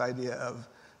think this idea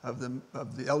of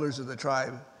the elders of the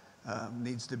tribe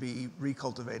needs to be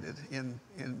recultivated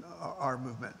in our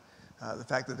movement. The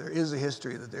fact that there is a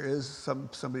history, that there is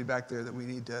somebody back there that we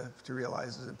need to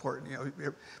realize is important. You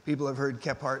know, people have heard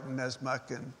Kephart and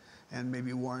Nesmuck and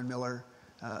maybe Warren Miller,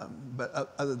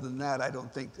 but other than that, I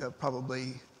don't think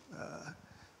probably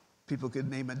people could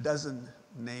name a dozen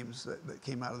names that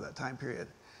came out of that time period.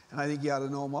 And I think you ought to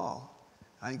know them all.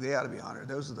 I think they ought to be honored.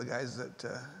 Those are the guys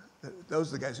those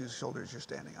are the guys whose shoulders you're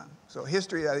standing on. So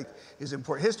history, I think, is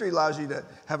important. History allows you to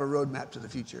have a roadmap to the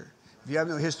future. If you have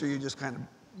no history, you're just kind of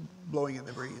blowing in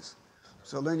the breeze.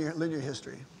 So learn your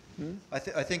history. I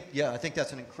think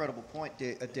that's an incredible point,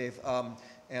 Dave.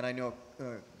 And I know,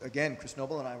 again, Chris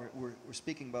Noble and I were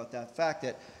speaking about that fact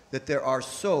that there are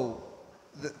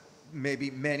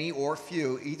maybe many or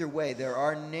few, either way, there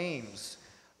are names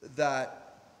that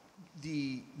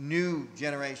the new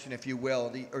generation, if you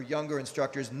will, or younger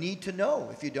instructors need to know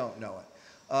if you don't know it.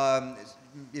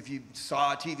 If you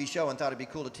saw a TV show and thought it'd be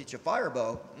cool to teach a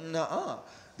firebow, nuh-uh.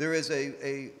 There is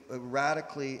a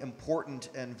radically important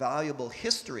and valuable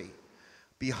history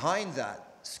behind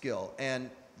that skill. And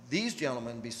these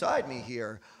gentlemen beside me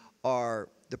here are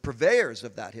the purveyors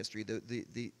of that history,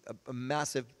 a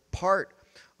massive part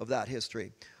of that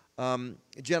history.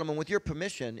 Gentlemen, with your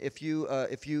permission, do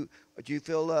you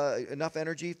feel enough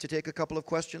energy to take a couple of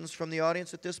questions from the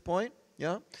audience at this point?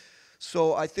 Yeah.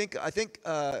 So I think,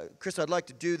 Chris, I'd like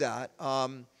to do that.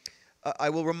 I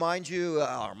will remind you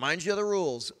of the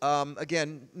rules.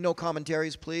 Again, no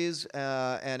commentaries, please.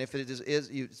 And if it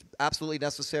is absolutely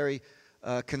necessary,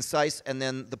 concise, and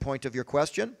then the point of your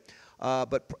question.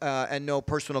 And no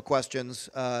personal questions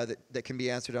that can be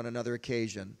answered on another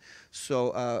occasion.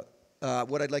 So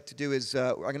what I'd like to do is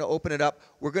I'm going to open it up.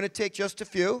 We're going to take just a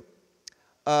few,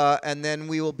 and then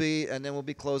we'll be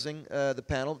closing the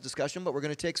panel discussion. But we're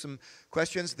going to take some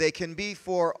questions. They can be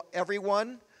for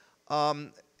everyone,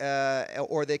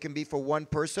 or they can be for one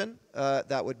person.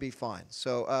 That would be fine.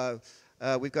 So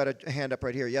we've got a hand up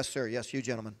right here. Yes, sir. Yes, you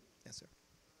gentlemen. Yes, sir.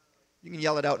 You can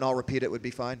yell it out, and I'll repeat it. Would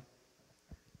be fine.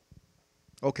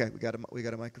 Okay, we got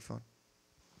a microphone.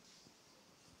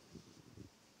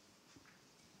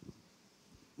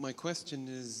 My question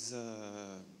is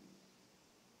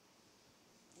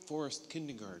forest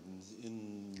kindergartens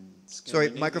in Scandinavia.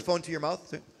 Sorry, microphone to your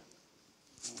mouth.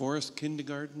 Forest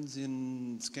kindergartens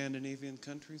in Scandinavian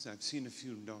countries. I've seen a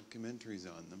few documentaries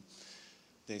on them.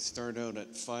 They start out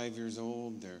at 5 years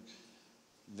old.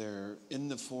 They're in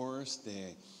the forest.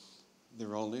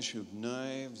 They're all issued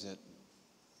knives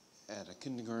at a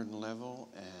kindergarten level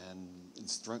and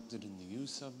instructed in the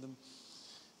use of them.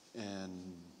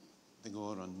 And they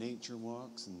go out on nature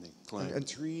walks and they climb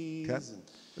trees. Okay.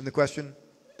 And the question?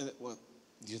 Well,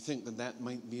 do you think that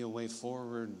might be a way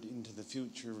forward into the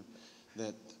future,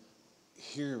 that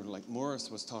here, like Morris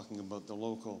was talking about the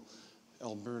local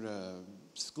Alberta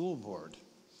school board,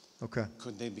 Okay.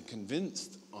 Could they be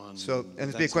convinced on? So, and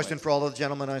it'd be a that's question why- for all of the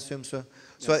gentlemen, I assume so.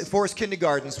 So, Yes. forest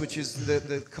kindergartens, which is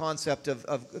the concept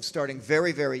of starting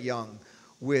very, very young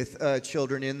with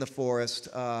children in the forest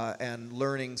and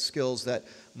learning skills that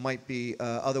might be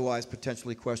otherwise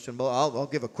potentially questionable. I'll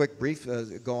give a quick brief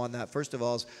go on that. First of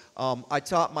all, I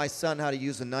taught my son how to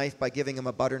use a knife by giving him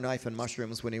a butter knife and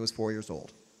mushrooms when he was 4 years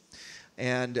old.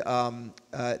 And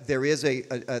there is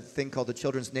a thing called the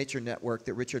Children's Nature Network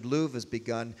that Richard Louv has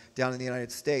begun down in the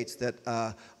United States that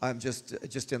I'm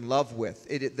just in love with.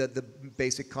 The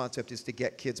basic concept is to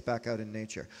get kids back out in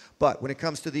nature. But when it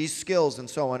comes to these skills and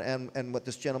so on, and what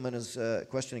this gentleman is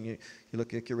questioning, you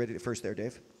look like you're ready to first there,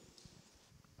 Dave.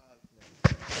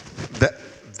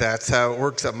 That's how it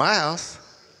works at my house.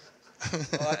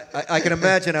 Well, I can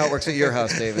imagine how it works at your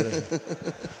house, David.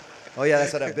 Oh yeah,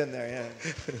 that's what I've been there.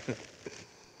 Yeah.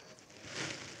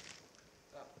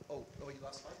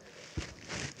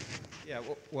 Yeah,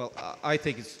 well, I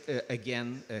think it's,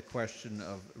 again, a question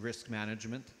of risk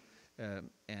management.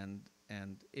 And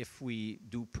if we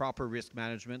do proper risk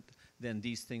management, then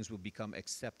these things will become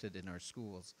accepted in our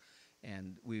schools,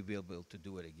 and we'll be able to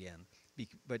do it again.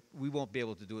 But we won't be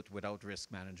able to do it without risk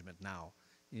management now.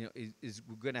 You know,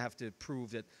 we're going to have to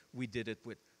prove that we did it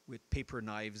with paper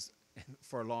knives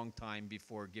for a long time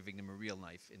before giving them a real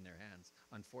knife in their hands.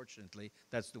 Unfortunately,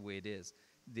 that's the way it is.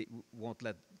 They won't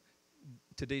let...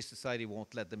 Today's society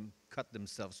won't let them cut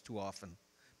themselves too often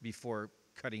before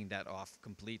cutting that off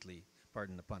completely,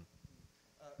 pardon the pun.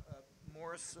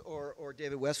 Morris or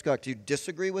David Wescott, do you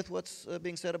disagree with what's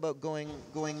being said about going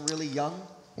really young?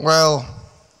 Well,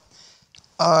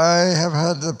 I have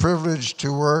had the privilege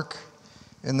to work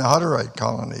in the Hutterite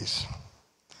colonies.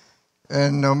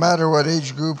 And no matter what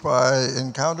age group I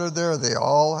encountered there, they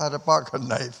all had a pocket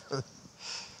knife.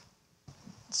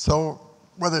 So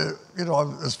whether, you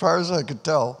know, as far as I could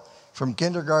tell, from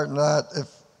kindergarten if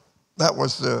that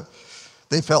was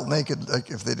they felt naked like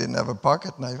if they didn't have a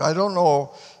pocket knife. I don't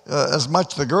know as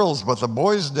much the girls, but the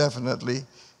boys definitely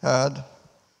had.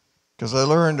 Because I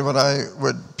learned when I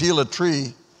would peel a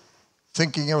tree,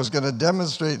 thinking I was going to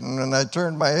demonstrate, and when I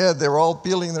turned my head, they were all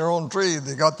peeling their own tree.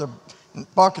 They got their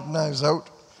pocket knives out,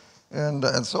 and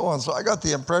so on. So I got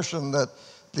the impression that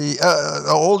the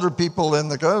older people in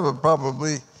the country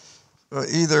probably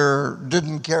either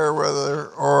didn't care whether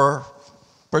or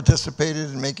participated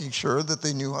in making sure that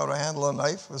they knew how to handle a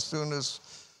knife as soon as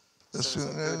they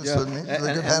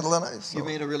could handle a knife. So. You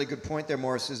made a really good point there,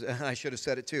 Morris. I should have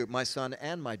said it too. My son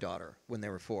and my daughter, when they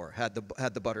were 4, had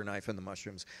the butter knife and the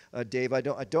mushrooms. Dave, I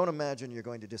don't imagine you're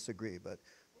going to disagree, but.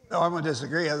 No, I'm going to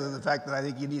disagree, other than the fact that I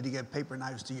think you need to get paper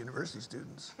knives to university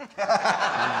students.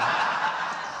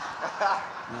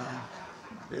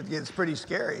 It gets pretty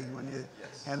scary when you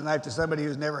hand a knife to somebody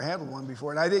who's never handled one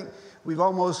before. And I think we've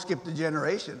almost skipped a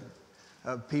generation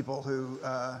of people who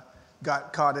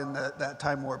got caught in that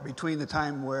time warp between the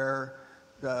time where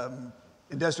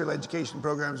industrial education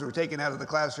programs were taken out of the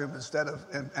classroom instead of,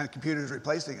 and computers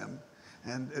replacing them,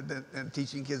 and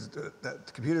teaching kids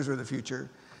that computers were the future,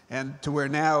 and to where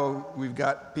now we've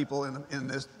got people in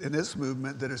this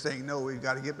movement that are saying, no, we've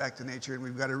got to get back to nature, and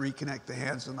we've got to reconnect the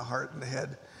hands and the heart and the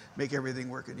head, make everything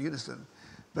work in unison.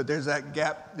 But there's that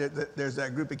gap, there's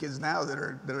that group of kids now that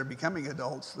are becoming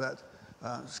adults that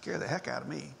scare the heck out of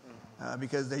me.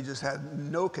 Because they just had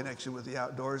no connection with the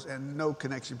outdoors and no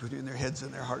connection between their heads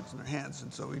and their hearts and their hands.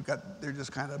 And so they're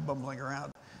just kind of bumbling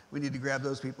around. We need to grab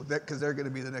those people because they're going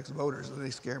to be the next voters, and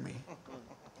they scare me.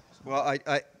 Well,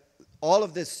 all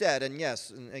of this said, and yes,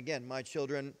 and again, my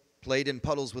children played in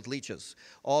puddles with leeches,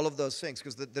 all of those things,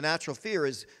 because the natural fear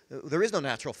is, there is no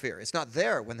natural fear. It's not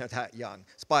there when they're that young,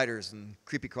 spiders and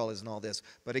creepy crawlers and all this.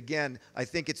 But again, I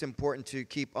think it's important to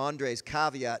keep Andre's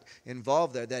caveat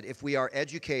involved there, that if we are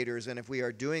educators and if we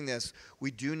are doing this,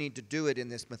 we do need to do it in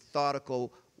this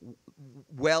methodical,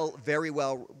 very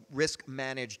well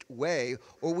risk-managed way,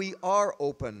 or we are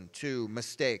open to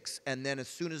mistakes. And then as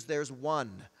soon as there's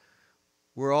one,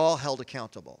 we're all held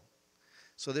accountable.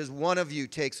 So there's one of you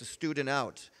takes a student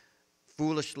out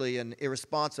foolishly and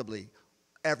irresponsibly.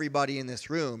 Everybody in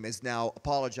this room is now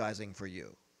apologizing for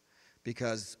you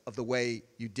because of the way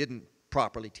you didn't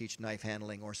properly teach knife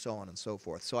handling or so on and so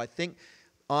forth. So I think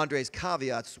Andre's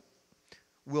caveats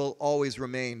will always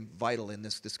remain vital in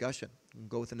this discussion. We'll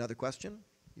go with another question.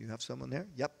 You have someone there?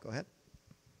 Yep, go ahead.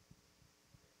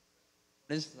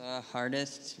 What is the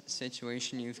hardest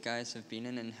situation you guys have been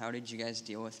in, and how did you guys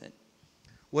deal with it?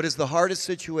 What is the hardest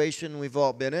situation we've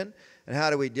all been in, and how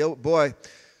do we deal? Boy,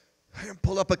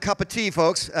 pull up a cup of tea,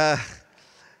 folks. You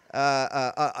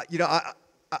know,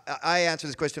 I answer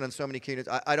this question on so many keynotes.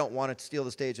 I don't want to steal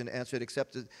the stage and answer it,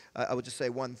 except I would just say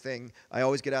one thing. I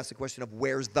always get asked the question of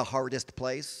where's the hardest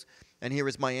place? And here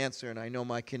is my answer, and I know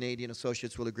my Canadian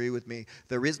associates will agree with me.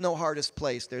 There is no hardest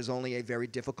place. There's only a very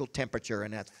difficult temperature,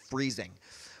 and that's freezing.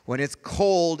 When it's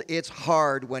cold, it's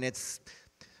hard. When it's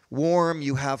warm,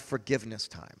 you have forgiveness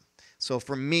time. So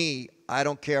for me, I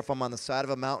don't care if I'm on the side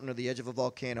of a mountain or the edge of a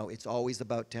volcano. It's always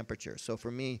about temperature. So for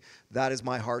me, that is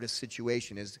my hardest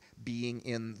situation, is being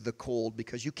in the cold,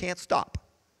 because you can't stop.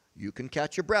 You can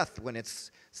catch your breath when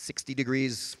it's 60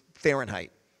 degrees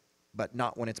Fahrenheit, but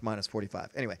not when it's minus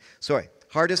 45. Anyway, sorry.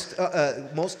 Hardest,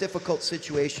 most difficult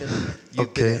situation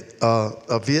you've been in.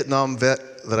 A Vietnam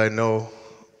vet that I know,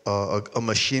 a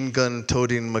machine gun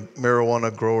toting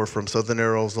marijuana grower from southern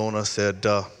Arizona said,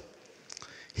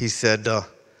 he said,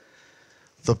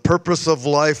 the purpose of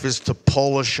life is to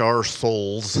polish our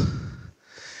souls.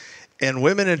 And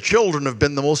women and children have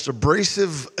been the most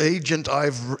abrasive agent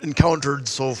I've encountered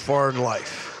so far in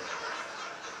life.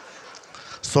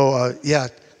 So, yeah,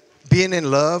 being in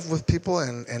love with people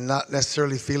and not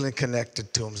necessarily feeling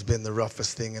connected to them has been the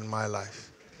roughest thing in my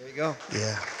life. There you go.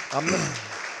 Yeah.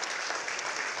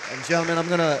 And gentlemen,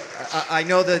 I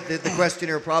know that the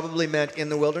questioner probably meant in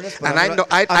the wilderness, but And I'm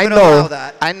gonna know, allow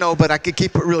that. I know, but I could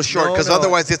keep it real short, because No.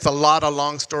 otherwise it's a lot of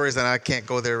long stories and I can't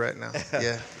go there right now.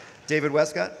 Yeah. David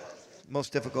Wescott,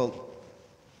 most difficult.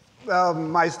 Well,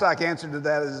 my stock answer to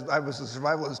that is I was a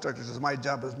survival instructor, so my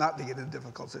job is not to get in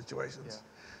difficult situations. Yeah.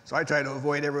 So I try to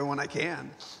avoid everyone I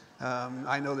can.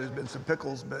 I know there's been some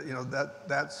pickles, but you know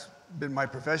that's been my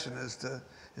profession, is to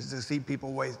see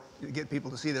people get people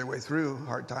to see their way through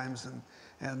hard times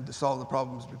and to solve the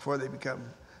problems before they become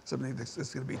something that's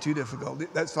going to be too difficult.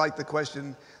 That's like the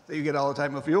question that you get all the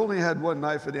time. If you only had one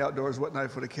knife in the outdoors, what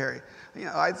knife would it carry? You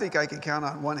know, I think I can count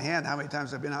on one hand how many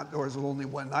times I've been outdoors with only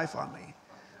one knife on me.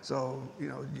 So, you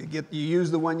know, you use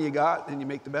the one you got and you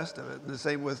make the best of it. And the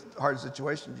same with hard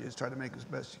situations. You just try to make as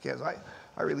best you can. So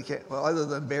I really can't. Well, other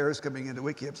than bears coming into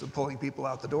Wikiups and pulling people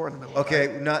out the door in the middle of the night.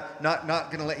 Okay, not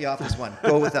going to let you off this one.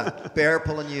 Go with that. Bear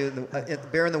pulling you,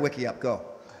 bear in the Wikiup, go.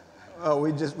 Oh,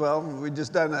 we just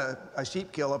done a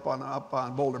sheep kill up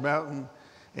on Boulder Mountain,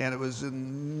 and it was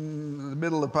in the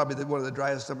middle of probably one of the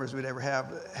driest summers we'd ever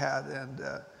had, and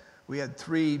we have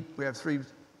three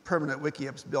permanent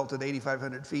Wikiups built at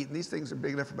 8,500 feet, and these things are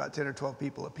big enough for about 10 or 12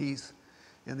 people apiece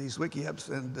in these Wikiups,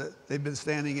 and they've been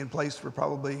standing in place for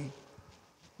probably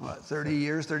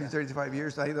 35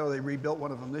 years. I know they rebuilt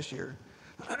one of them this year.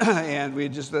 And we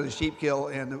had just done a sheep kill,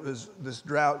 and it was this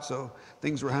drought, so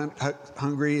things were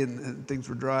hungry and things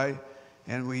were dry.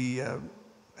 And we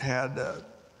had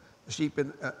sheep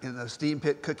in a steam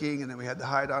pit cooking, and then we had the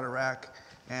hide on a rack.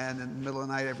 And in the middle of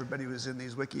the night, everybody was in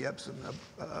these Wikiups,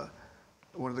 and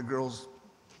one of the girls,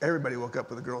 everybody woke up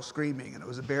with a girl screaming, and it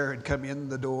was a bear had come in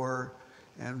the door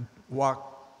and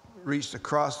reached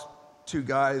across two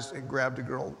guys and grabbed a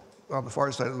girl on the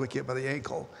far side of the Wikiup by the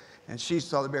ankle. And she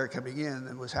saw the bear coming in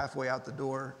and was halfway out the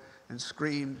door and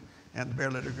screamed, and the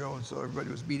bear let her go. And so everybody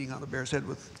was beating on the bear's head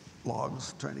with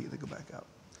logs, trying to get it to go back out.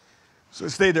 So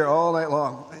it stayed there all night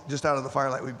long, just out of the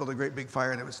firelight. We built a great big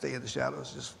fire, and it would stay in the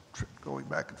shadows, just going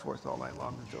back and forth all night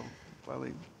long until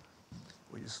finally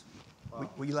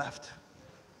we left.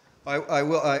 I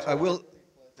will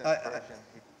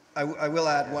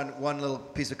add one little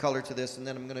piece of color to this, and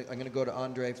then I'm gonna go to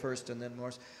Andre first, and then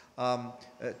Morris.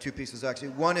 Two pieces actually.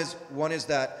 One is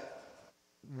that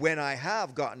when I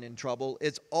have gotten in trouble,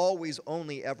 it's always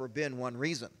only ever been one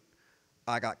reason: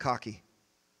 I got cocky.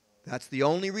 That's the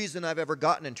only reason I've ever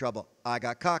gotten in trouble. I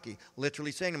got cocky,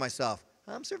 literally saying to myself,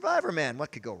 "I'm Survivor Man.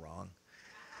 What could go wrong?"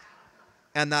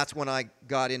 And that's when I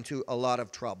got into a lot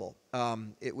of trouble.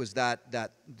 It was that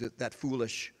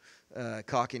foolish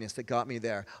cockiness that got me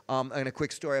there. And a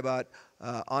quick story about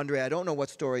Andre. I don't know what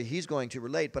story he's going to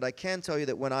relate, but I can tell you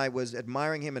that when I was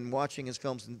admiring him and watching his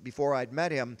films before I'd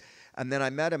met him, and then I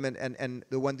met him, and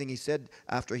the one thing he said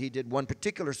after he did one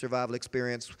particular survival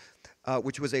experience,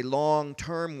 which was a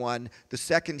long-term one, the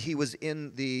second he was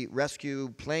in the rescue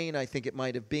plane, I think it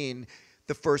might have been,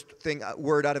 the first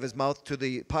word out of his mouth to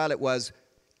the pilot was,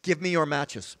 "Give me your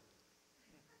matches."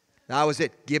 That was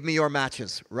it. Give me your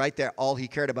matches. Right there. All he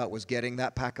cared about was getting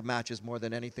that pack of matches more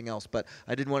than anything else. But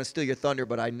I didn't want to steal your thunder,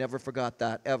 but I never forgot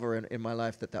that ever in my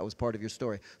life, that was part of your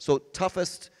story. So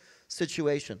toughest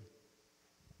situation.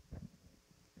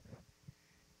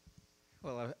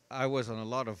 Well, I was on a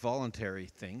lot of voluntary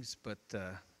things, but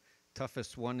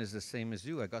toughest one is the same as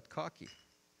you. I got cocky.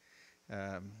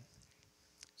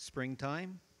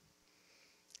 Springtime,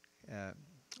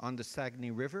 on the Saguenay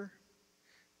River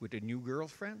with a new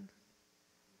girlfriend.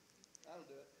 That'll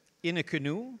do it. In a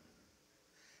canoe,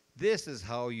 This is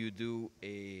how you do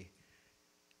a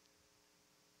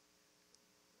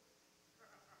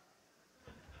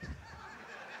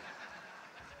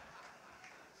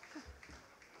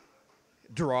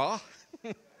draw.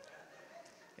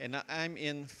 And I'm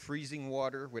in freezing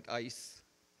water with ice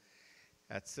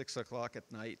at 6 o'clock at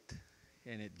night,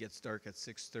 and it gets dark at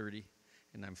 6:30,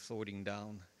 and I'm floating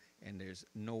down, and there's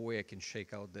no way I can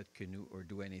shake out that canoe or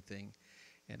do anything.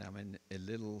 And I'm in a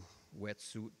little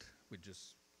wetsuit with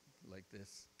just like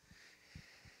this.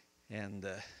 And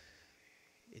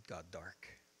it got dark.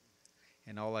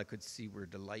 And all I could see were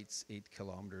the lights 8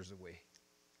 kilometers away.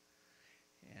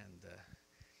 And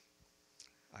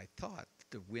I thought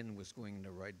the wind was going in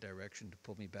the right direction to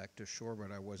pull me back to shore,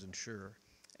 but I wasn't sure.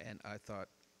 And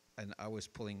I was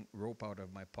pulling rope out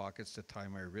of my pockets to tie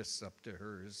my wrists up to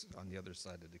hers on the other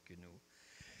side of the canoe.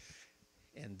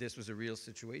 And this was a real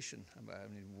situation. I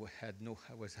mean,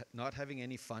 I was not having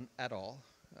any fun at all.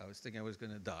 I was thinking I was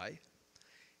going to die.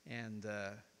 And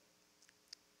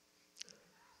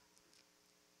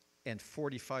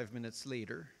 45 minutes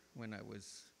later, when I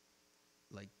was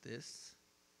like this,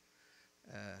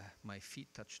 my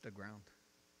feet touched the ground.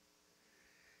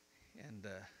 And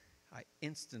I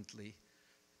instantly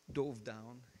dove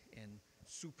down, and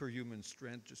superhuman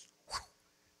strength, just whoosh,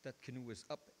 that canoe was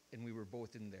up, and we were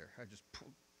both in there. I just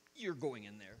pulled, you're going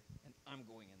in there, and I'm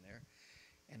going in there.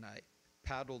 And I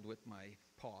paddled with my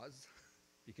paws,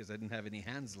 because I didn't have any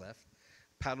hands left,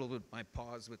 paddled with my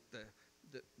paws with the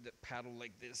paddle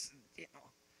like this, you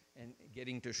know, and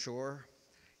getting to shore.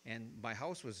 And my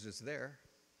house was just there.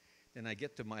 Then I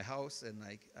get to my house, and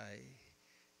I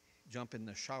jump in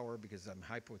the shower because I'm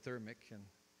hypothermic, and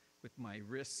with my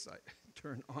wrists, I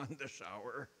turn on the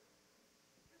shower.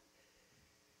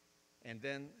 And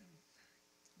then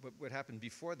what happened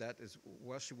before that is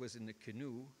while she was in the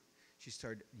canoe, she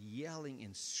started yelling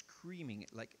and screaming.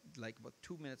 Like about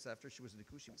 2 minutes after she was in the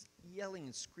canoe, she was yelling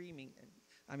and screaming.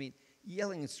 And,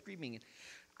 yelling and screaming. And,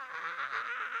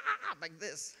 like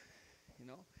this, you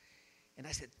know. And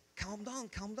I said, calm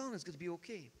down, it's going to be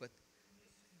okay. But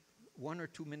 1 or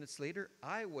 2 minutes later,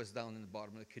 I was down in the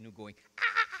bottom of the canoe going,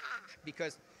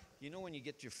 because, you know, when you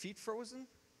get your feet frozen,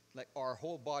 like our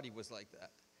whole body was like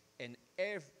that. And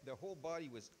the whole body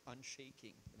was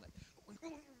unshaking, and like,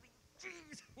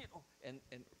 you know, and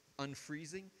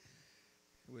unfreezing.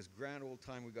 It was grand old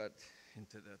time we got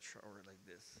into that shower like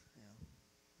this. Yeah.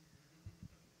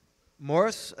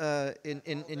 Morris,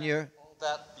 in your... All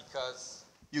that because...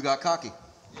 You got cocky.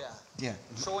 Yeah. Yeah.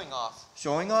 Showing off.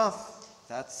 Showing off.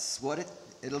 That's what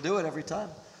it'll do it every time.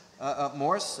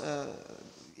 Morris,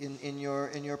 in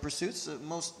your pursuits,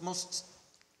 most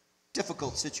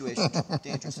difficult situation,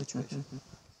 dangerous situation.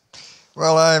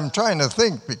 Well, I'm trying to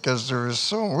think because there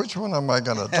is which one am I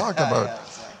going to talk about? Yeah,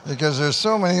 exactly. Because there's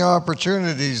so many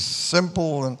opportunities,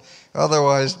 simple and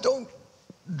otherwise. Don't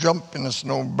jump in a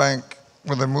snow bank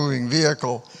with a moving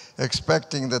vehicle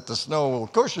expecting that the snow will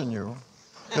cushion you,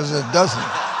 because it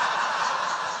doesn't.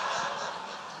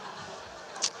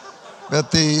 But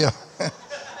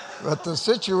the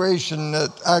situation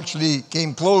that actually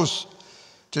came close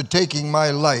to taking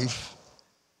my life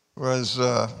was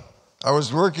I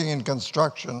was working in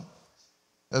construction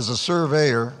as a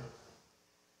surveyor,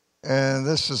 and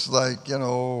this is like, you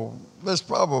know, there's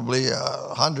probably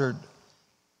 100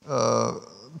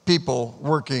 people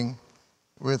working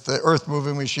with the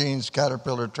earth-moving machines,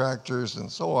 Caterpillar tractors,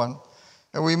 and so on.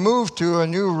 And we moved to a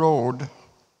new road,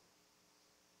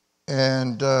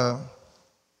 and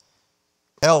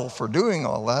hell for doing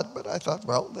all that, but I thought,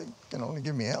 well, they can only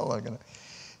give me hell.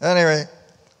 Anyway,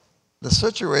 the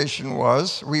situation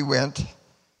was we went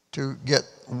to get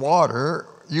water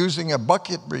using a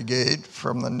bucket brigade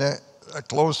from a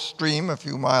close stream a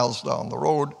few miles down the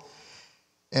road.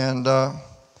 And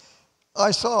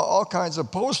I saw all kinds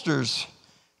of posters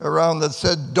around that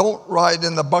said, don't ride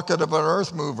in the bucket of an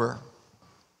earth mover.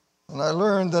 And I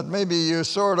learned that maybe you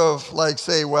sort of like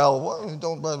say, well,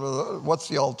 what's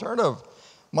the alternative?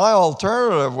 My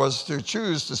alternative was to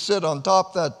choose to sit on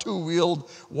top that two-wheeled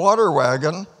water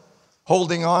wagon,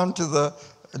 holding on to the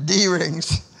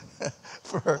D-rings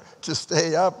to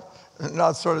stay up, and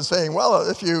not sort of saying, well,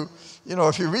 if you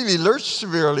really lurch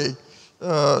severely,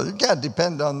 you can't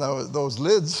depend on those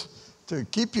lids to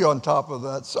keep you on top of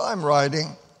that. So I'm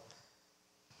riding.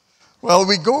 Well,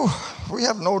 we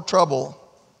have no trouble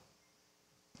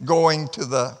going to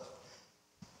the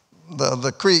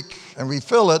creek, and we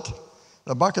fill it.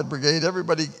 The bucket brigade,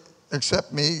 everybody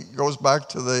except me goes back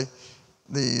to the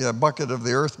bucket of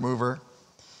the earth mover.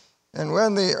 And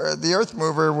when the earth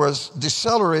mover was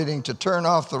decelerating to turn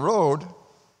off the road,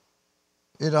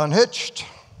 it unhitched.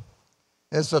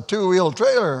 It's a two-wheel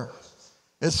trailer.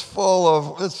 It's full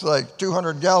of, it's like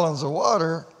 200 gallons of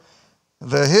water.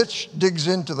 The hitch digs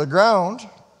into the ground.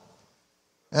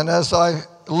 And as I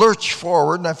lurch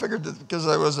forward, and I figured that because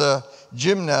I was a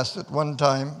gymnast at one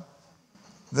time,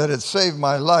 that it saved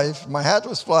my life. My hat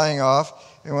was flying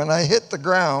off, and when I hit the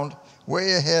ground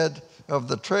way ahead of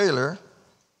the trailer,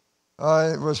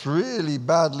 I was really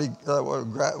badly,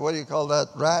 what do you call that,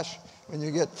 rash, when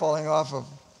you get falling off of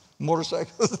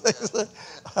motorcycles?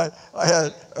 I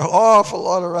had an awful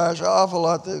lot of rash, awful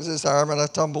lot of this arm, and I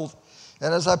tumbled.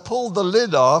 And as I pulled the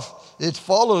lid off, it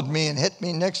followed me and hit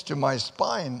me next to my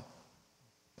spine.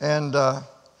 And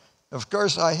of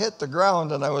course, I hit the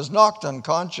ground and I was knocked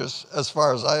unconscious as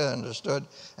far as I understood.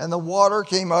 And the water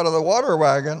came out of the water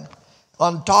wagon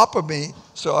on top of me,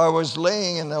 so I was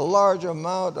laying in a large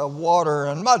amount of water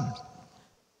and mud.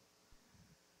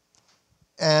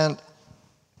 And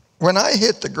when I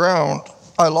hit the ground,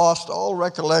 I lost all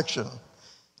recollection.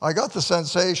 I got the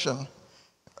sensation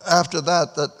after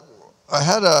that that I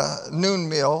had a noon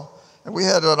meal and we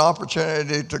had an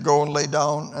opportunity to go and lay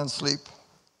down and sleep.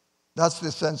 That's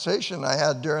the sensation I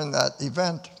had during that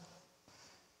event.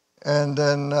 And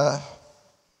then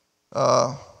I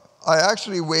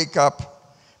actually wake up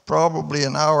probably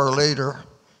an hour later,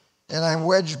 and I'm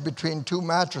wedged between two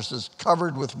mattresses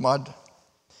covered with mud.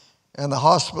 And the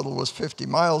hospital was 50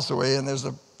 miles away, and there's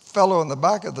a fellow in the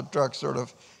back of the truck sort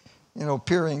of,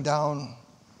 peering down,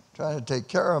 trying to take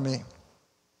care of me.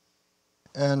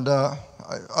 And I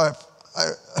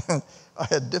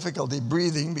had difficulty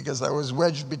breathing because I was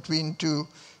wedged between two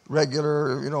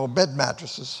regular, bed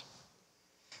mattresses.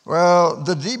 Well,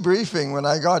 the debriefing, when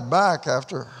I got back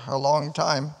after a long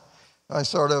time, I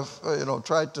sort of,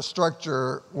 tried to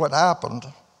structure what happened.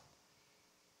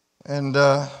 And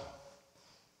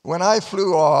when I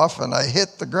flew off and I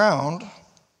hit the ground,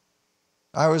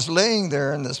 I was laying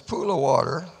there in this pool of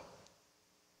water,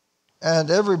 and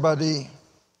everybody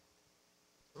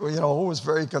was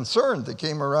very concerned. They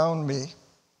came around me,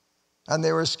 and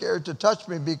they were scared to touch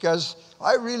me because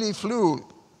I really flew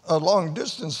a long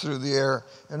distance through the air,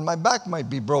 and my back might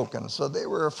be broken, so they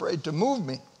were afraid to move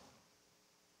me.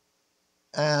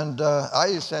 And I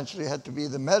essentially had to be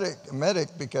the medic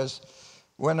because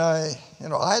when I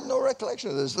had no recollection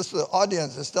of this. This is the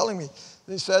audience is telling me.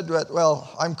 They said, well,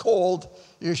 I'm cold.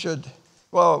 You should,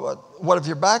 what if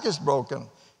your back is broken?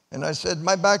 And I said,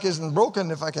 my back isn't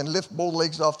broken if I can lift both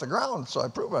legs off the ground. So I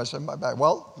proved it. I said, my back.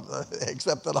 Well,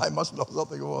 except that I must know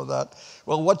something about that.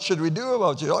 Well, what should we do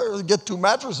about you? I'll get two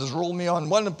mattresses, roll me on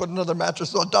one and put another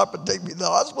mattress on top and take me to the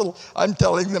hospital. I'm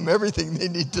telling them everything they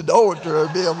need to know to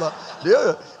be able to do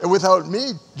it. And without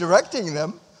me directing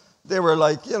them, they were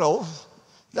like,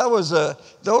 that was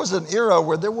an era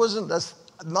where there wasn't,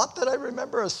 not that I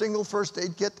remember, a single first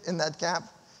aid kit in that camp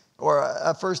or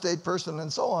a first aid person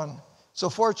and so on. So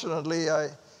fortunately, I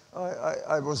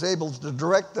was able to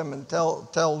direct them and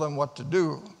tell them what to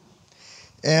do.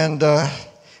 And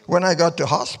when I got to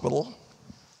hospital,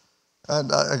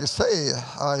 and I say,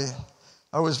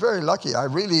 I was very lucky.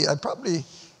 It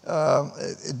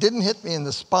didn't hit me in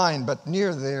the spine, but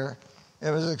near there.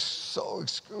 It was so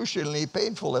excruciatingly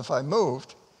painful if I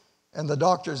moved. And the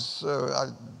doctors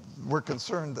were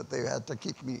concerned that they had to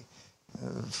keep me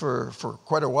for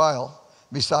quite a while.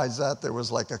 Besides that, there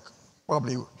was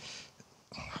probably,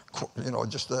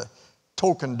 just a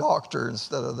token doctor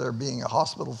instead of there being a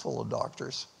hospital full of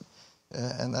doctors.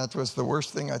 And that was the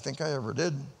worst thing I think I ever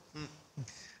did.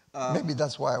 Maybe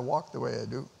that's why I walk the way I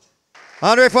do.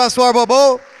 André-François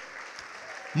Bourbeau,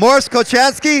 Maurice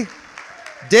Kochanski,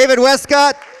 David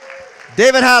Wescott,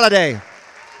 David Holliday.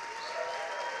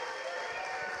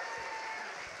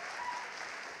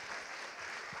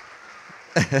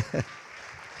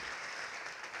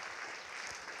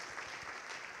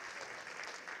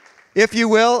 If you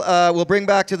will, we'll bring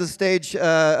back to the stage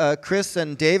Chris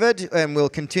and David, and we'll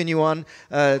continue on.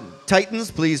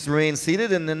 Titans, please remain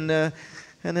seated, and then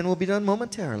we'll be done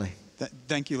momentarily.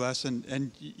 Thank you, Les.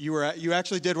 And you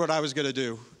actually did what I was going to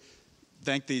do.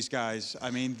 Thank these guys. I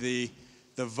mean, the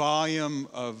volume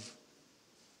of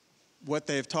what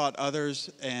they've taught others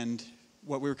and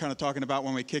what we were kind of talking about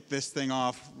when we kicked this thing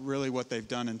off, really what they've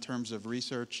done in terms of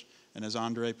research, and as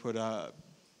Andre put a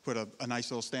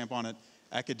nice little stamp on it,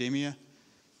 academia.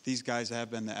 These guys have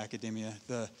been the academia.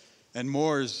 And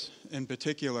Moore's in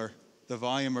particular, the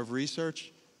volume of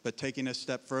research, but taking a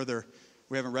step further,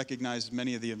 we haven't recognized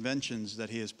many of the inventions that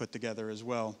he has put together as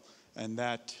well, and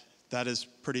that is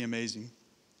pretty amazing.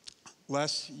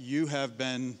 Les, you have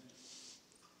been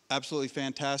absolutely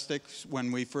fantastic.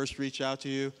 When we first reached out to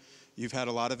you, you've had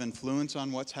a lot of influence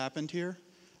on what's happened here.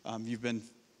 You've been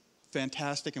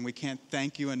fantastic, and we can't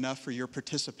thank you enough for your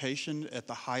participation at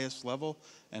the highest level.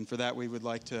 And for that, we would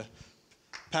like to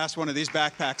pass one of these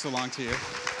backpacks along to you.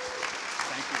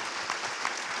 Thank you.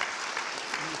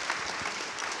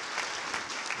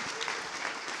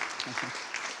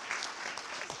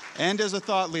 And as a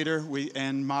thought leader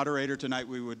and moderator tonight,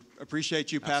 we would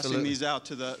appreciate you passing these out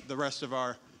to the rest of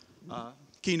our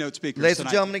keynote speakers Ladies tonight.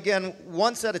 and gentlemen, again,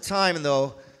 once at a time,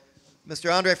 though, Mr.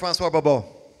 André-Francois Bourbeau.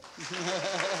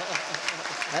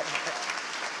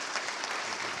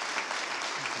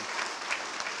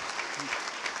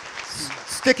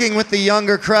 Sticking with the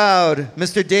younger crowd,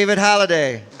 Mr. David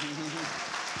Holliday.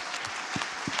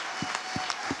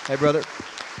 Hey, brother.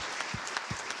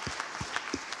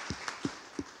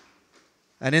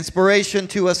 An inspiration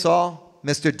to us all,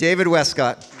 Mr. David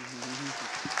Wescott.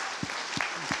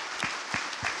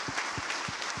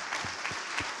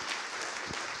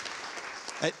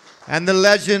 And the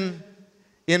legend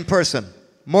in person,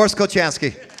 Morris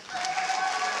Kochanski.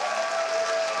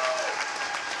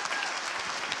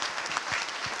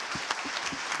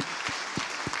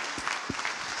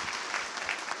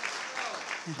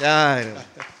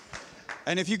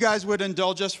 And if you guys would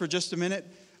indulge us for just a minute,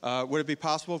 would it be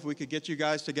possible if we could get you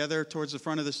guys together towards the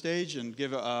front of the stage and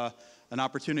give an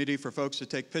opportunity for folks to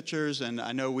take pictures? And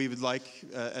I know we would like,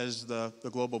 as the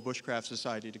Global Bushcraft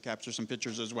Society, to capture some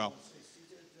pictures as well.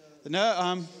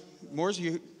 No, Morris,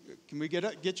 can we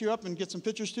get you up and get some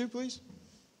pictures too, please?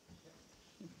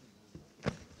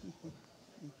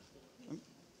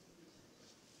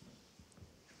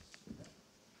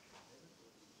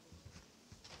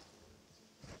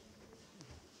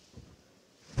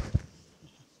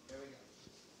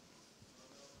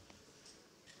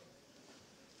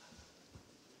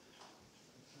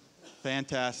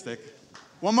 Fantastic.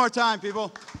 One more time,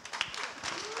 people.